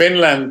colleague from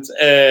Finland,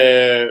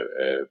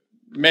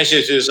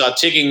 messages are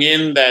ticking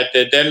in that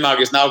Denmark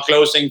is now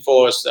closing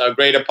for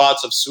greater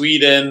parts of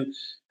Sweden.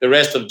 The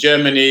rest of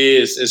Germany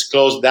is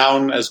closed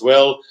down as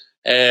well.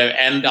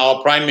 And our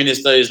Prime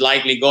Minister is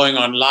likely going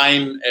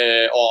online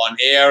or on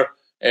air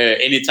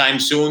anytime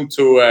soon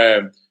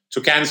to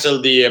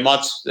cancel the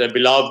much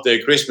beloved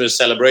Christmas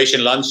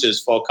celebration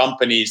lunches for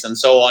companies and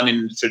so on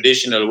in the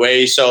traditional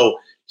way. So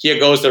here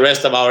goes the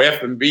rest of our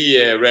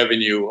F&B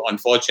revenue,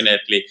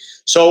 unfortunately.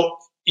 So,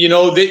 you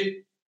know,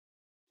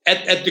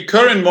 at the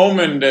current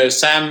moment,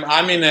 Sam,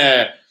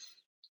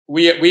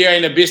 we are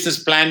in a business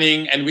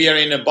planning and we are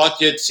in a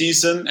budget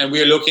season and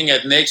we are looking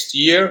at next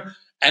year.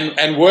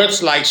 And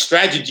words like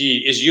strategy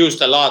is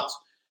used a lot.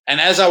 And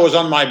as I was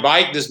on my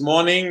bike this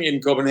morning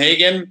in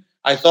Copenhagen,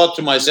 I thought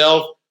to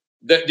myself,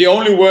 the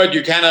only word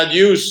you cannot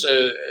use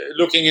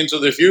looking into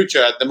the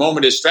future at the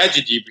moment is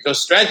strategy, because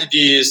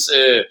strategy is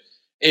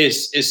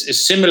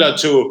similar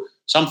to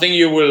something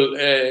you will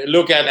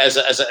look at as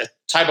a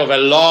type of a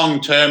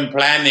long-term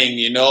planning,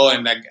 you know,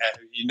 and a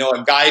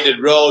guided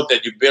road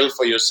that you build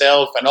for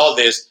yourself and all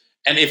this.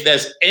 And if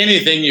there's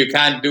anything you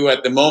can't do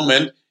at the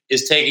moment,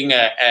 is taking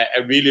a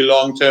really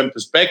long-term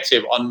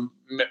perspective on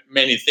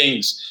many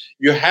things.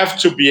 You have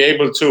to be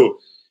able to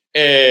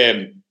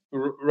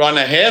run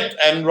ahead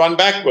and run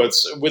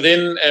backwards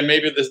within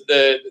maybe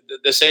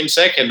the same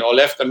second, or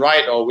left and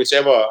right, or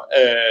whichever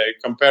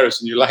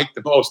comparison you like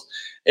the most.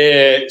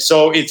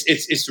 So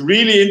it's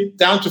really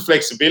down to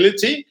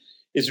flexibility.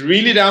 It's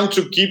really down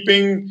to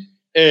keeping,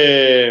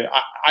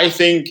 I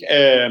think.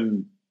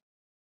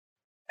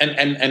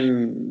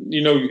 And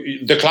you know,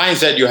 the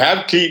clients that you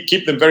have,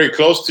 keep them very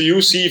close to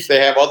you. See if they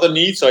have other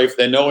needs or if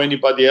they know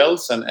anybody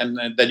else, and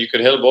that you could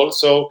help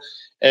also.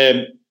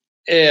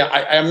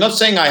 I'm not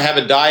saying I have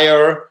a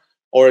dire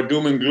or a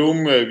doom and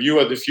gloom view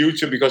of the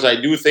future, because I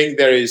do think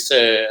there is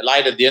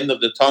light at the end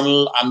of the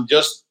tunnel. I'm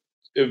just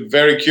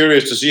very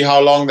curious to see how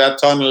long that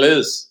tunnel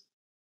is.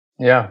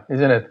 Yeah,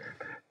 isn't it?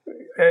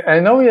 I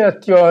know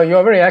that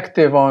you're very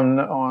active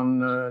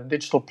on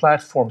digital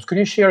platforms. Could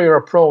you share your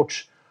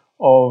approach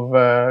of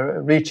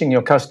reaching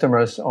your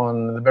customers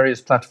on the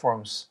various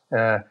platforms,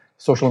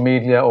 social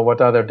media or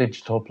what other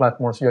digital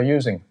platforms you're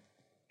using?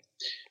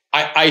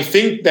 I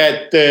think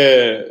that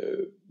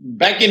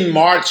back in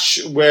March,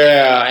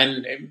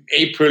 and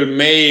April,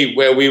 May,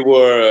 where we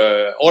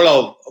were,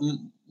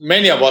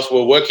 many of us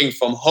were working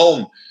from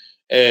home,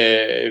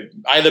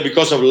 either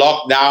because of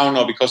lockdown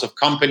or because of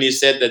companies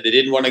said that they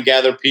didn't want to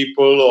gather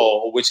people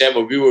or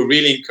whichever. We were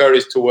really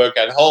encouraged to work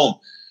at home.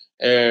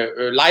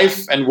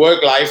 Life and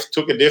work life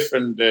took a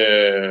different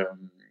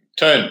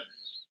turn.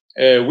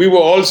 We were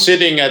all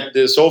sitting at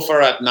the sofa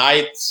at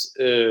night,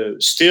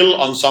 still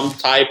on some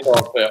type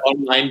of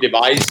online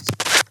device.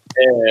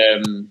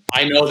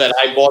 I know that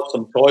I bought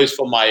some toys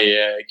for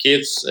my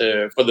kids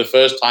for the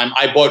first time.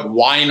 I bought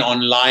wine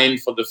online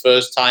for the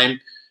first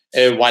time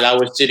while I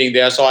was sitting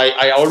there. So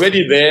I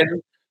already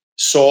then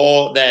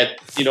saw that,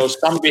 you know,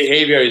 some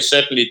behavior is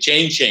certainly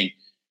changing.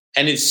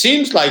 And it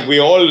seems like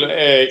we're all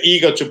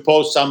eager to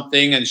post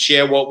something and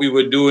share what we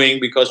were doing,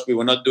 because we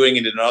were not doing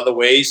it in other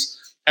ways.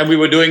 And we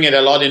were doing it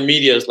a lot in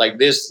medias like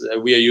this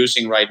we are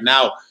using right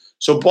now.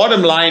 So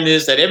bottom line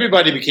is that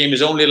everybody became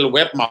his own little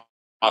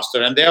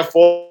webmaster, and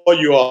therefore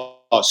your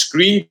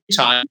screen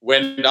time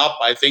went up,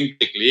 I think,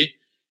 quickly.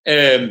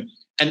 And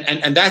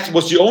that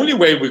was the only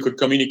way we could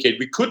communicate.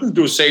 We couldn't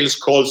do sales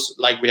calls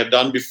like we have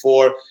done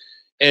before.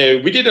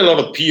 We did a lot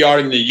of PR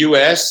in the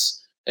US,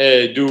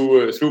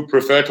 through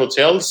preferred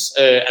hotels,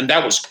 and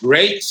that was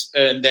great.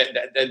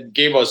 That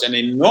gave us an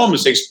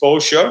enormous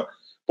exposure,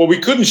 but we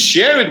couldn't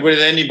share it with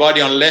anybody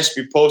unless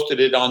we posted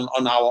it on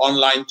our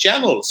online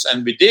channels,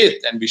 and we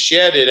did, and we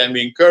shared it, and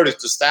we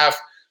encouraged the staff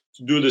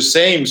to do the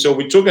same. So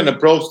we took an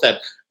approach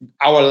that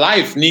our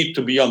life needs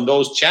to be on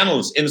those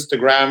channels: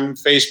 Instagram,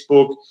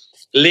 Facebook,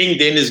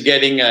 LinkedIn is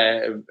getting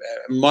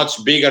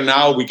much bigger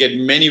now. We get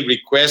many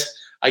requests.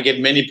 I get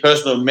many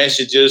personal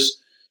messages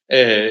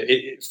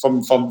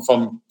from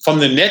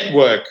the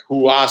network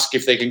who ask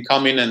if they can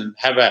come in and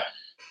have a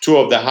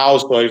tour of the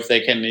house, or if they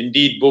can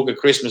indeed book a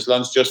Christmas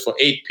lunch just for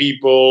 8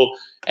 people,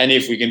 and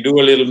if we can do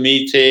a little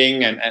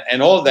meeting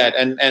and all that.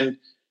 And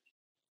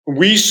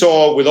we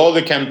saw with all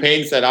the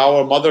campaigns that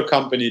our mother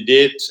company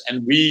did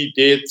and we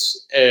did,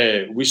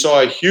 we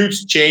saw a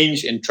huge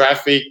change in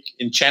traffic,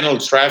 in channel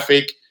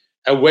traffic,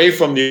 away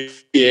from the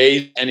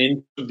OTAs and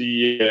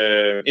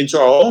into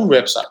our own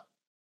website,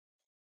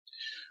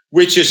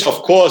 which is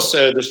of course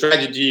the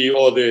strategy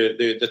or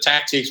the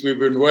tactics we've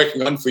been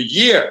working on for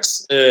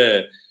years.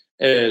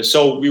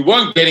 So we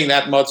weren't getting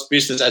that much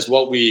business as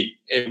what we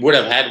would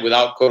have had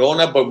without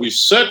Corona, but we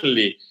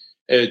certainly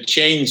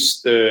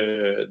changed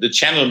the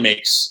channel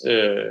mix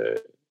in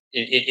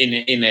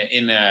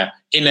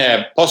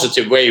a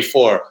positive way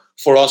for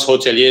us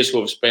hoteliers who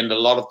have spent a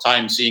lot of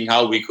time seeing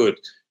how we could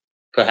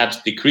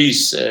perhaps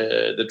decrease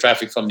the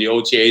traffic from the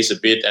OTAs a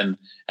bit and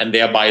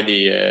thereby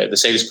the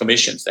sales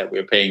commissions that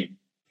we're paying.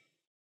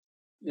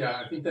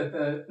 Yeah, I think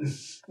that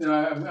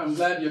I'm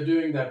glad you're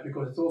doing that,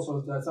 because it's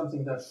also that's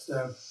something that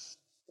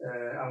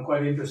I'm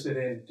quite interested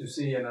in to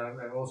see, and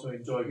I also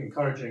enjoy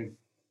encouraging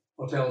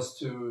hotels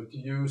to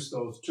use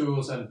those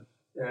tools. And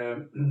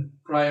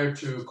prior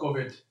to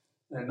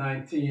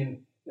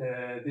COVID-19,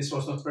 this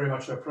was not very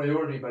much a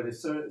priority, but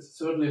it's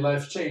certainly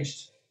life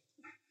changed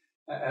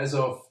as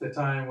of the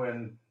time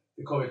when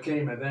the COVID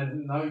came. And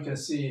then now you can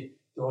see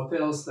the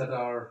hotels that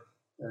are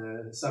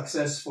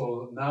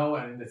successful now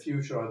and in the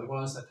future are the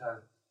ones that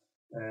have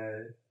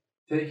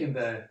taken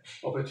the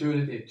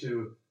opportunity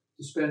to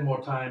spend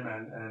more time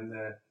and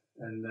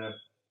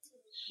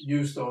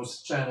use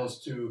those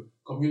channels to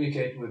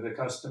communicate with the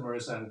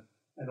customers, and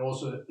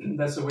also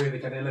that's the way they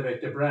can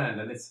elevate the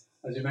brand. And it's,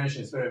 as you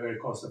mentioned, it's very, very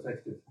cost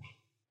effective.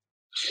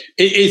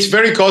 It's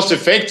very cost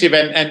effective,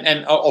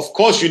 and of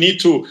course you need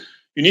to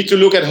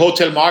look at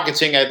hotel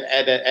marketing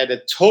at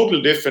a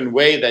total different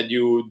way that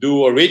you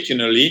do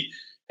originally,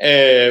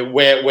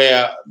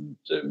 where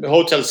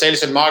hotel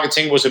sales and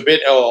marketing was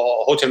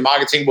hotel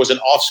marketing was an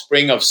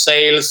offspring of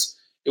sales.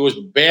 It was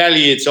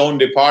barely its own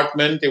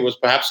department. It was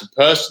perhaps a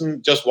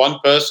person, just one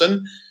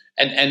person.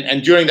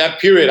 And during that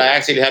period, I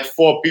actually had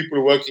 4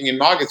 people working in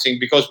marketing,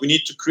 because we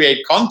need to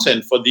create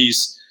content for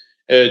these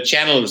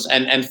channels.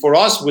 And for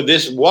us, with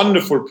this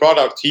wonderful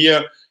product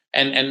here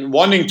and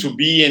wanting to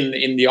be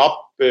in the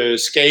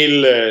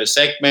upscale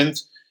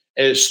segment,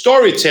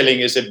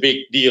 storytelling is a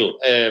big deal.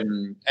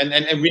 And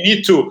we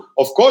need to,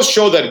 of course,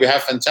 show that we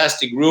have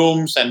fantastic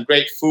rooms and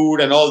great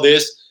food and all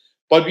this.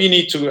 But we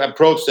need to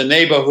approach the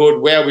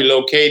neighborhood where we're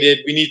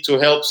located. We need to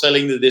help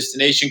selling the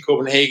destination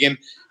Copenhagen.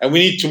 And we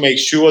need to make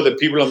sure that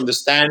people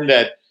understand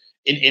that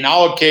in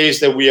our case,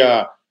 that we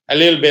are a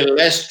little bit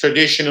less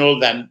traditional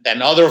than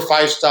other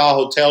 5-star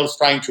hotels,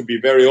 trying to be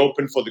very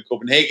open for the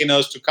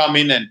Copenhageners to come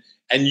in and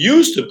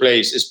use the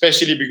place,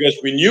 especially because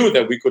we knew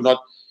that we could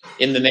not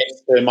in the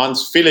next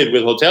months fill it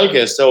with hotel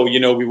guests. So,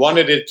 we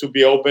wanted it to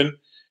be open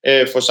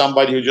for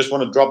somebody who just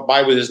want to drop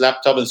by with his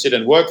laptop and sit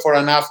and work for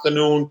an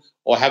afternoon,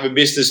 or have a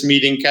business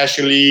meeting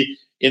casually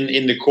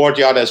in the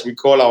courtyard, as we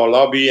call our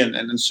lobby,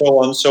 and so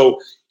on. So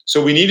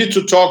we needed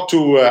to talk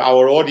to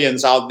our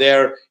audience out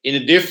there in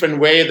a different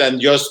way than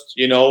just,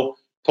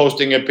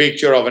 posting a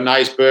picture of a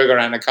nice burger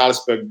and a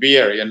Carlsberg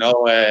beer.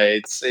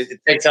 It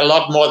takes a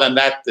lot more than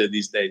that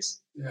these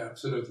days. Yeah,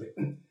 absolutely.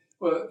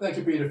 Well, thank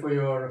you, Peter, for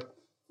your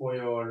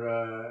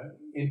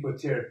input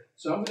here.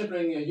 So I'm going to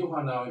bring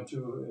Johan now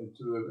into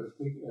a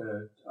quick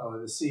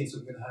the scene,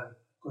 so we can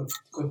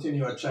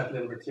continue our chat a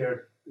little bit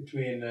here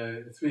between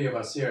the 3 of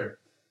us here.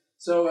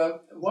 So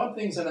one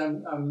thing that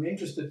I'm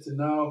interested to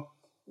know,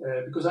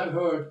 because I've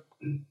heard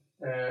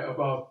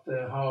about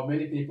how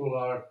many people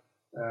are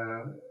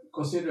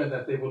considering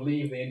that they will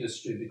leave the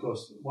industry,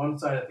 because one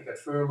side they get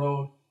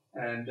furloughed,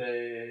 and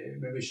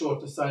maybe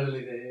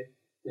short-sightedly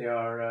they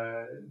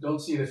are don't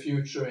see the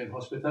future in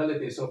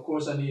hospitality. So of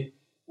course I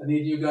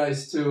need you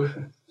guys to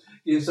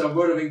give some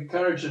word of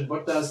encouragement.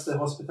 What does the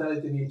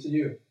hospitality mean to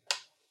you?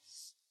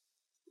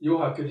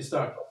 Johan, could you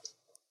start?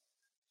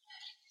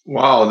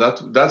 Wow,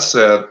 that's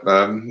a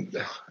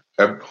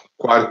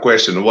quite a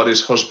question. What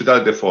is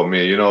hospitality for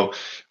me?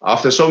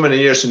 After so many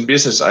years in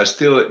business, I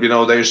still,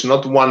 there is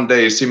not one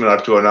day similar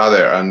to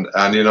another, and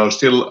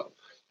still,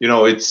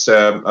 it's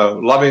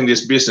loving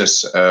this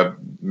business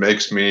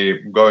makes me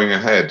going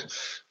ahead.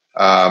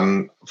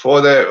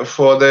 For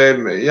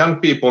the young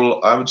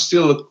people, I would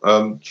still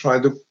try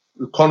to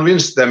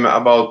convince them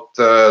about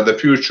the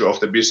future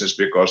of the business,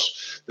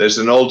 because there's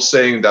an old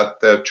saying that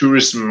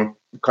tourism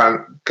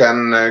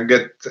can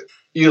get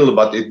ill,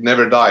 but it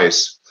never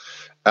dies.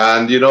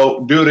 And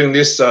during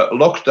this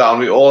lockdown,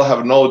 we all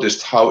have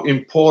noticed how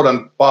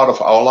important part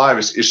of our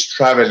lives is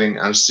traveling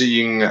and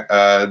seeing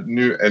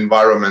new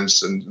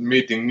environments and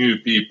meeting new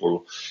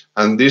people.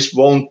 And this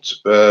won't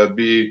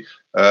be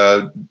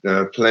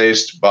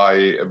placed by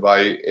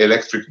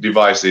electric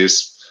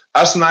devices.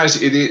 As nice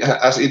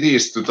as it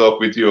is to talk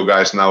with you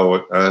guys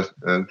now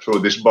through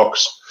this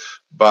box,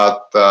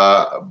 but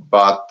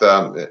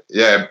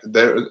yeah,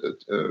 the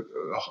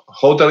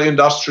hotel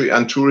industry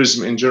and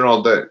tourism in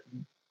general,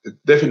 it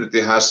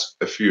definitely has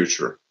a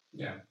future.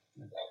 Yeah.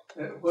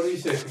 What do you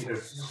say, Peter?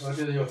 What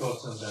are your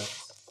thoughts on that?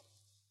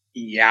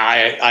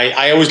 Yeah,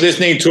 I was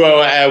listening to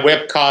a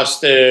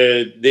webcast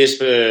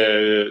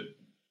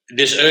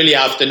this early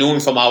afternoon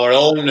from our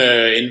own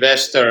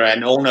investor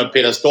and owner,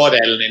 Peter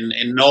Stordalen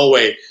in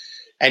Norway.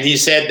 And he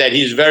said that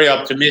he's very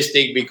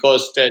optimistic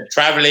because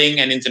traveling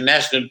and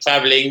international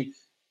traveling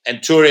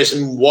and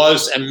tourism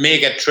was a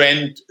mega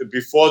trend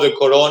before the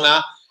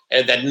corona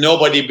that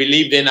nobody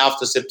believed in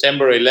after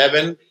September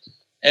 11,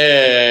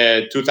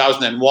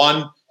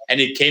 2001. And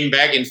it came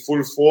back in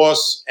full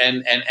force.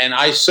 And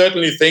I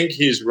certainly think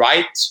he's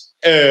right.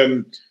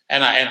 And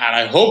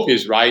I hope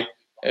he's right,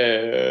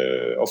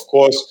 of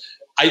course.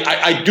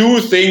 I do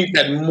think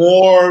that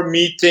more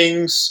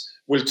meetings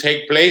will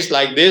take place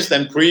like this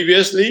than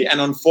previously.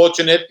 And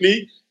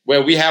unfortunately,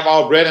 where we have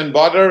our bread and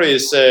butter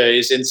is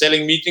in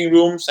selling meeting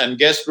rooms and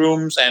guest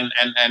rooms and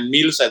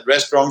meals at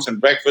restaurants and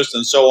breakfast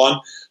and so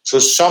on. So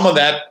some of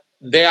that,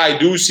 there I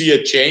do see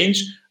a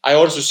change. I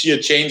also see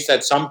a change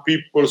that some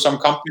people, some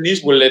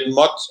companies will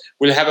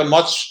have a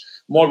much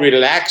more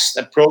relaxed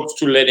approach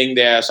to letting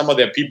some of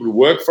their people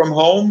work from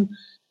home.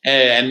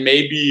 And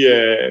maybe,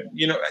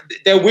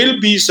 there will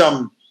be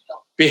some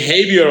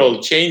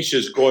behavioral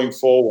changes going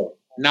forward.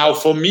 Now,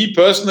 for me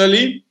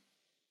personally,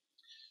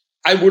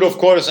 I would, of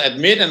course,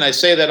 admit, and I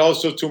say that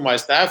also to my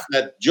staff,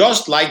 that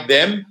just like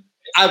them,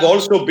 I've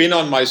also been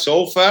on my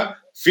sofa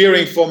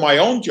fearing for my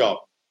own job.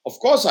 Of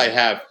course I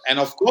have. And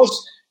of course,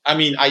 I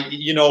mean,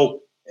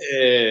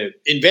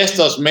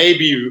 investors may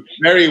be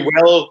very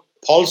well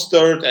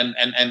polstered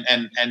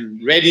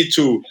and ready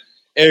to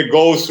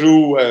go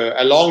through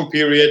a long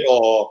period,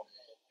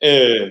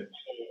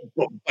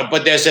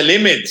 but there's a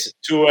limit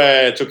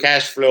to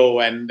cash flow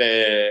and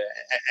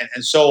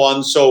so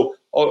on. So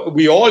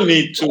we all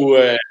need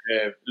to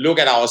look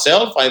at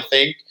ourselves, I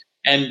think,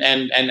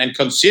 and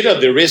consider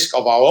the risk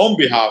of our own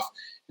behalf.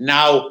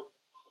 Now,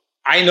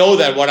 I know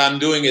that what I'm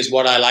doing is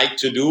what I like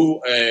to do,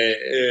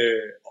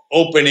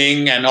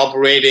 opening and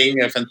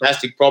operating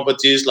fantastic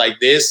properties like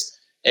this.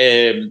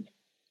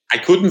 I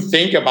couldn't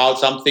think about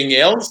something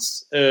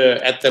else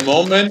at the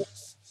moment.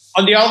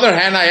 On the other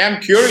hand, I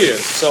am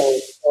curious.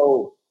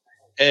 So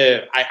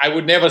I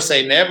would never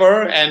say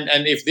never.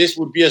 And if this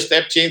would be a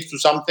step change to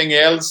something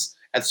else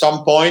at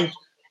some point,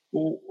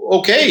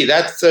 okay,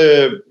 that's.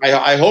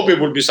 I hope it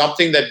will be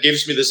something that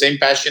gives me the same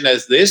passion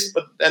as this.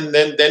 But then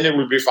it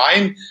will be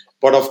fine.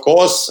 But of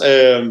course,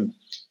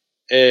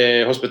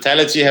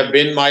 hospitality have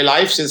been my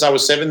life since I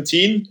was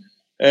 17.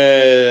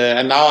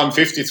 And now I'm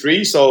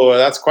 53, so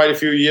that's quite a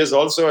few years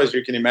also, as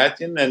you can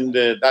imagine, and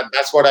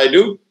that's what I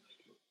do.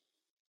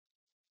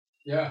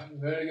 Yeah,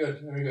 very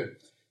good, very good.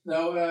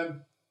 Now,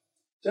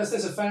 just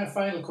as a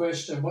final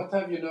question, what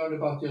have you learned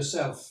about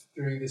yourself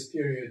during this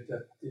period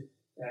that you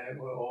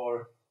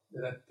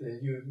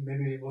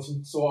maybe it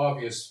wasn't so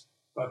obvious,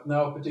 but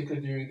now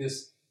particularly during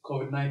this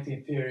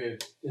COVID-19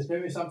 period, there's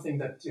maybe something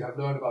that you have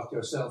learned about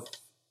yourself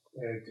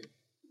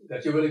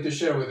that you're willing to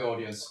share with the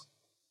audience?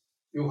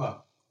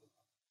 Juha.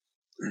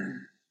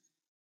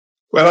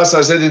 Well, as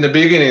I said in the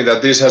beginning,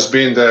 that this has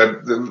been the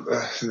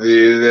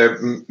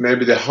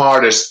maybe the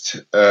hardest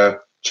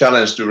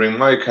challenge during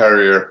my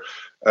career,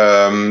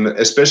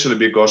 especially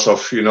because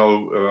of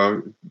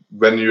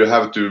when you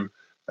have to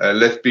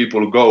let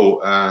people go,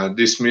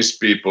 dismiss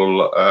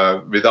people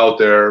without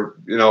their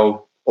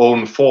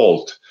own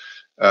fault.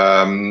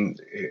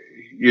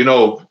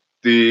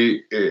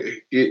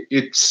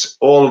 It's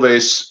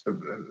always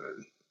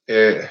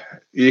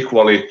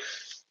equally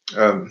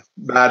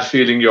bad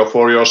feeling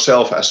for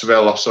yourself as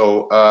well.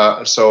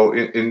 So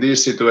in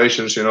these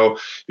situations,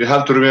 you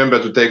have to remember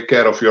to take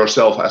care of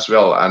yourself as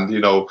well, and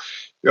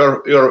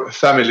your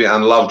family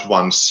and loved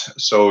ones.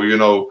 So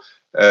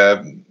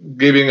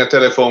giving a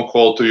telephone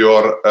call to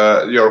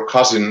your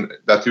cousin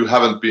that you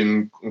haven't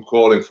been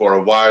calling for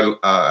a while,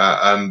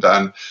 and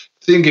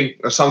thinking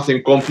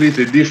something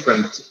completely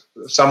different,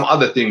 some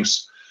other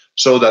things,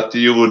 so that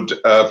you would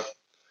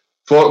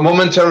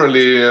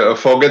momentarily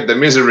forget the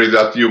misery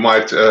that you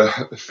might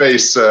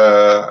face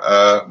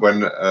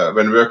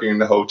when working in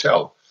the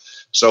hotel.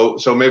 So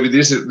maybe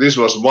this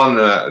was one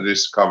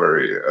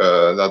discovery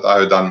that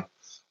I've done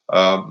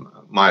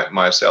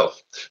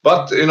myself.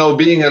 But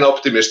being an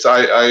optimist,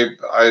 I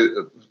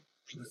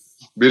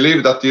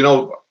believe that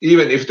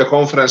even if the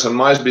conference and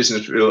my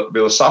business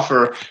will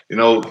suffer,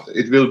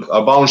 it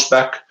will bounce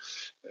back,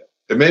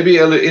 maybe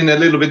in a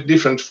little bit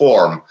different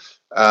form.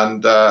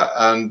 And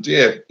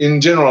yeah,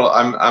 in general,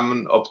 I'm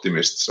an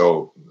optimist.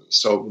 So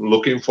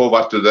looking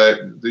forward to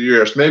the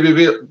years. Maybe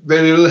we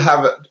will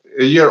have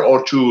a year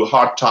or two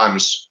hard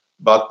times,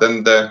 but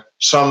then the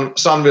sun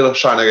will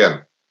shine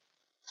again.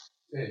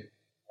 Okay.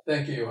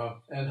 Thank you, Juha.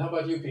 And how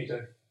about you,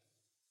 Peter?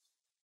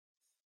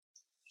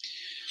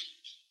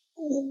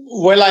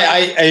 Well,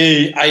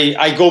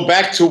 I go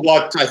back to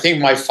what I think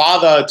my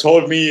father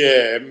told me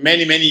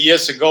many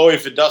years ago.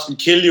 If it doesn't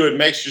kill you, it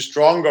makes you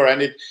stronger.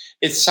 And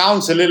it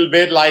sounds a little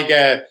bit like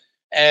an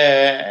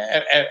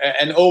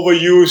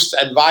overused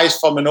advice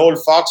from an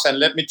old fox. And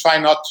let me try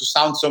not to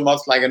sound so much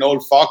like an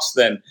old fox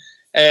then.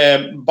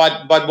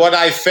 But what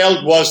I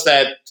felt was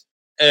that,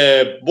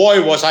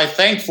 boy, was I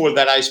thankful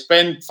that I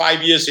spent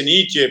 5 years in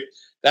Egypt,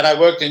 that I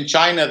worked in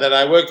China, that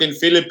I worked in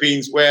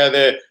Philippines, where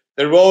the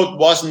the road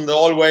wasn't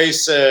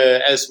always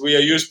as we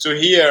are used to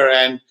here,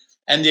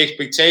 and the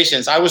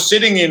expectations. I was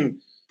sitting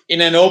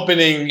in an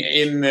opening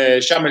in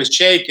Sharm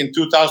el-Sheikh in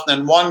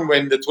 2001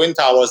 when the Twin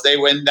Towers, they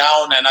went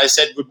down, and I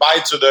said goodbye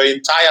to the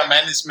entire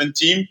management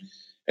team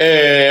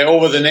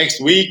over the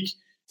next week.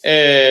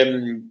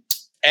 And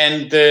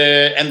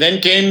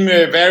then came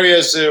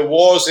various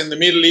wars in the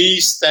Middle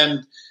East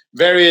and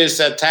various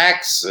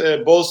attacks,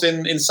 both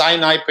in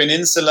Sinai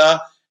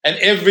Peninsula. And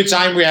every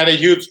time we had a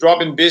huge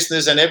drop in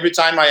business, and every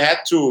time I had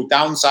to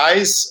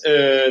downsize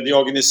the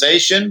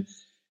organization.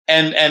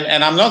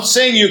 And I'm not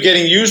saying you're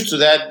getting used to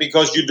that,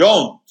 because you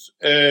don't.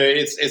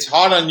 It's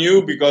hard on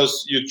you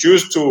because you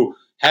choose to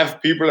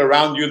have people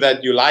around you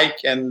that you like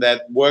and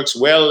that works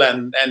well,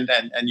 and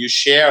you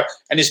share.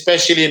 And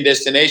especially in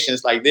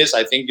destinations like this,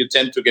 I think you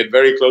tend to get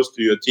very close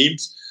to your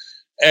teams.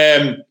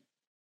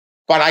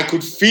 But I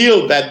could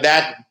feel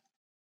that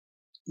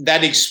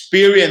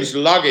experience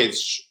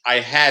luggage I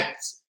had,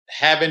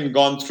 having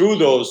gone through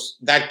those,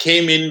 that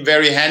came in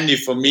very handy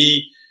for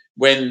me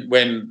when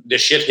the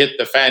shit hit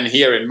the fan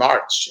here in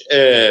March,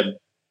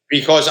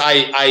 because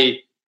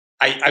I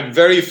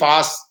very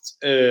fast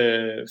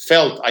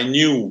felt I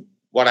knew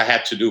what I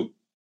had to do.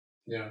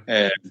 Yeah.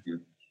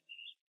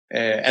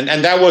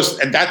 And that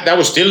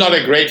was still not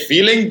a great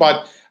feeling,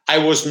 but I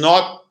was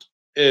not.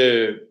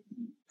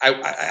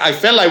 I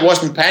felt I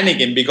wasn't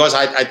panicking, because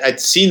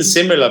I'd seen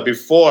similar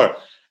before.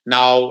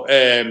 Now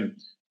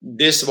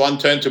this one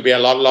turned to be a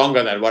lot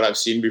longer than what I've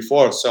seen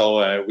before,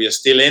 so we are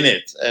still in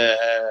it.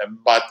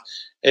 But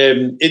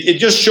it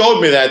just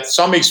showed me that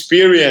some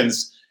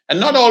experience, and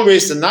not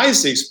always a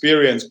nice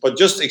experience, but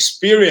just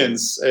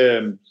experience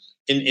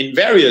in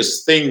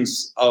various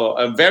things,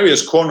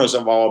 various corners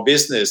of our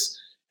business,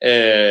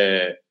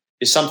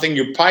 is something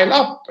you pile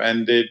up,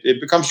 and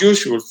it becomes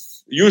useful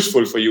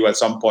for you at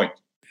some point.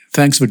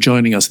 Thanks for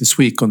joining us this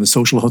week on the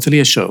Social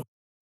Hotelier Show.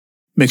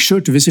 Make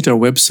sure to visit our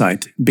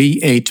website,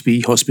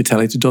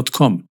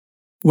 b8bhospitality.com,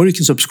 where you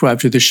can subscribe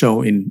to the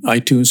show in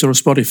iTunes or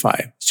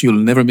Spotify, so you'll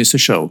never miss a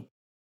show.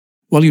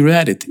 While you're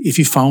at it, if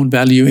you found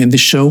value in this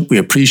show, we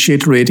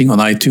appreciate a rating on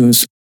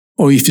iTunes,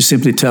 or if you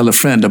simply tell a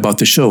friend about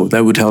the show,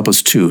 that would help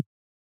us too.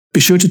 Be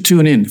sure to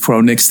tune in for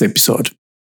our next episode.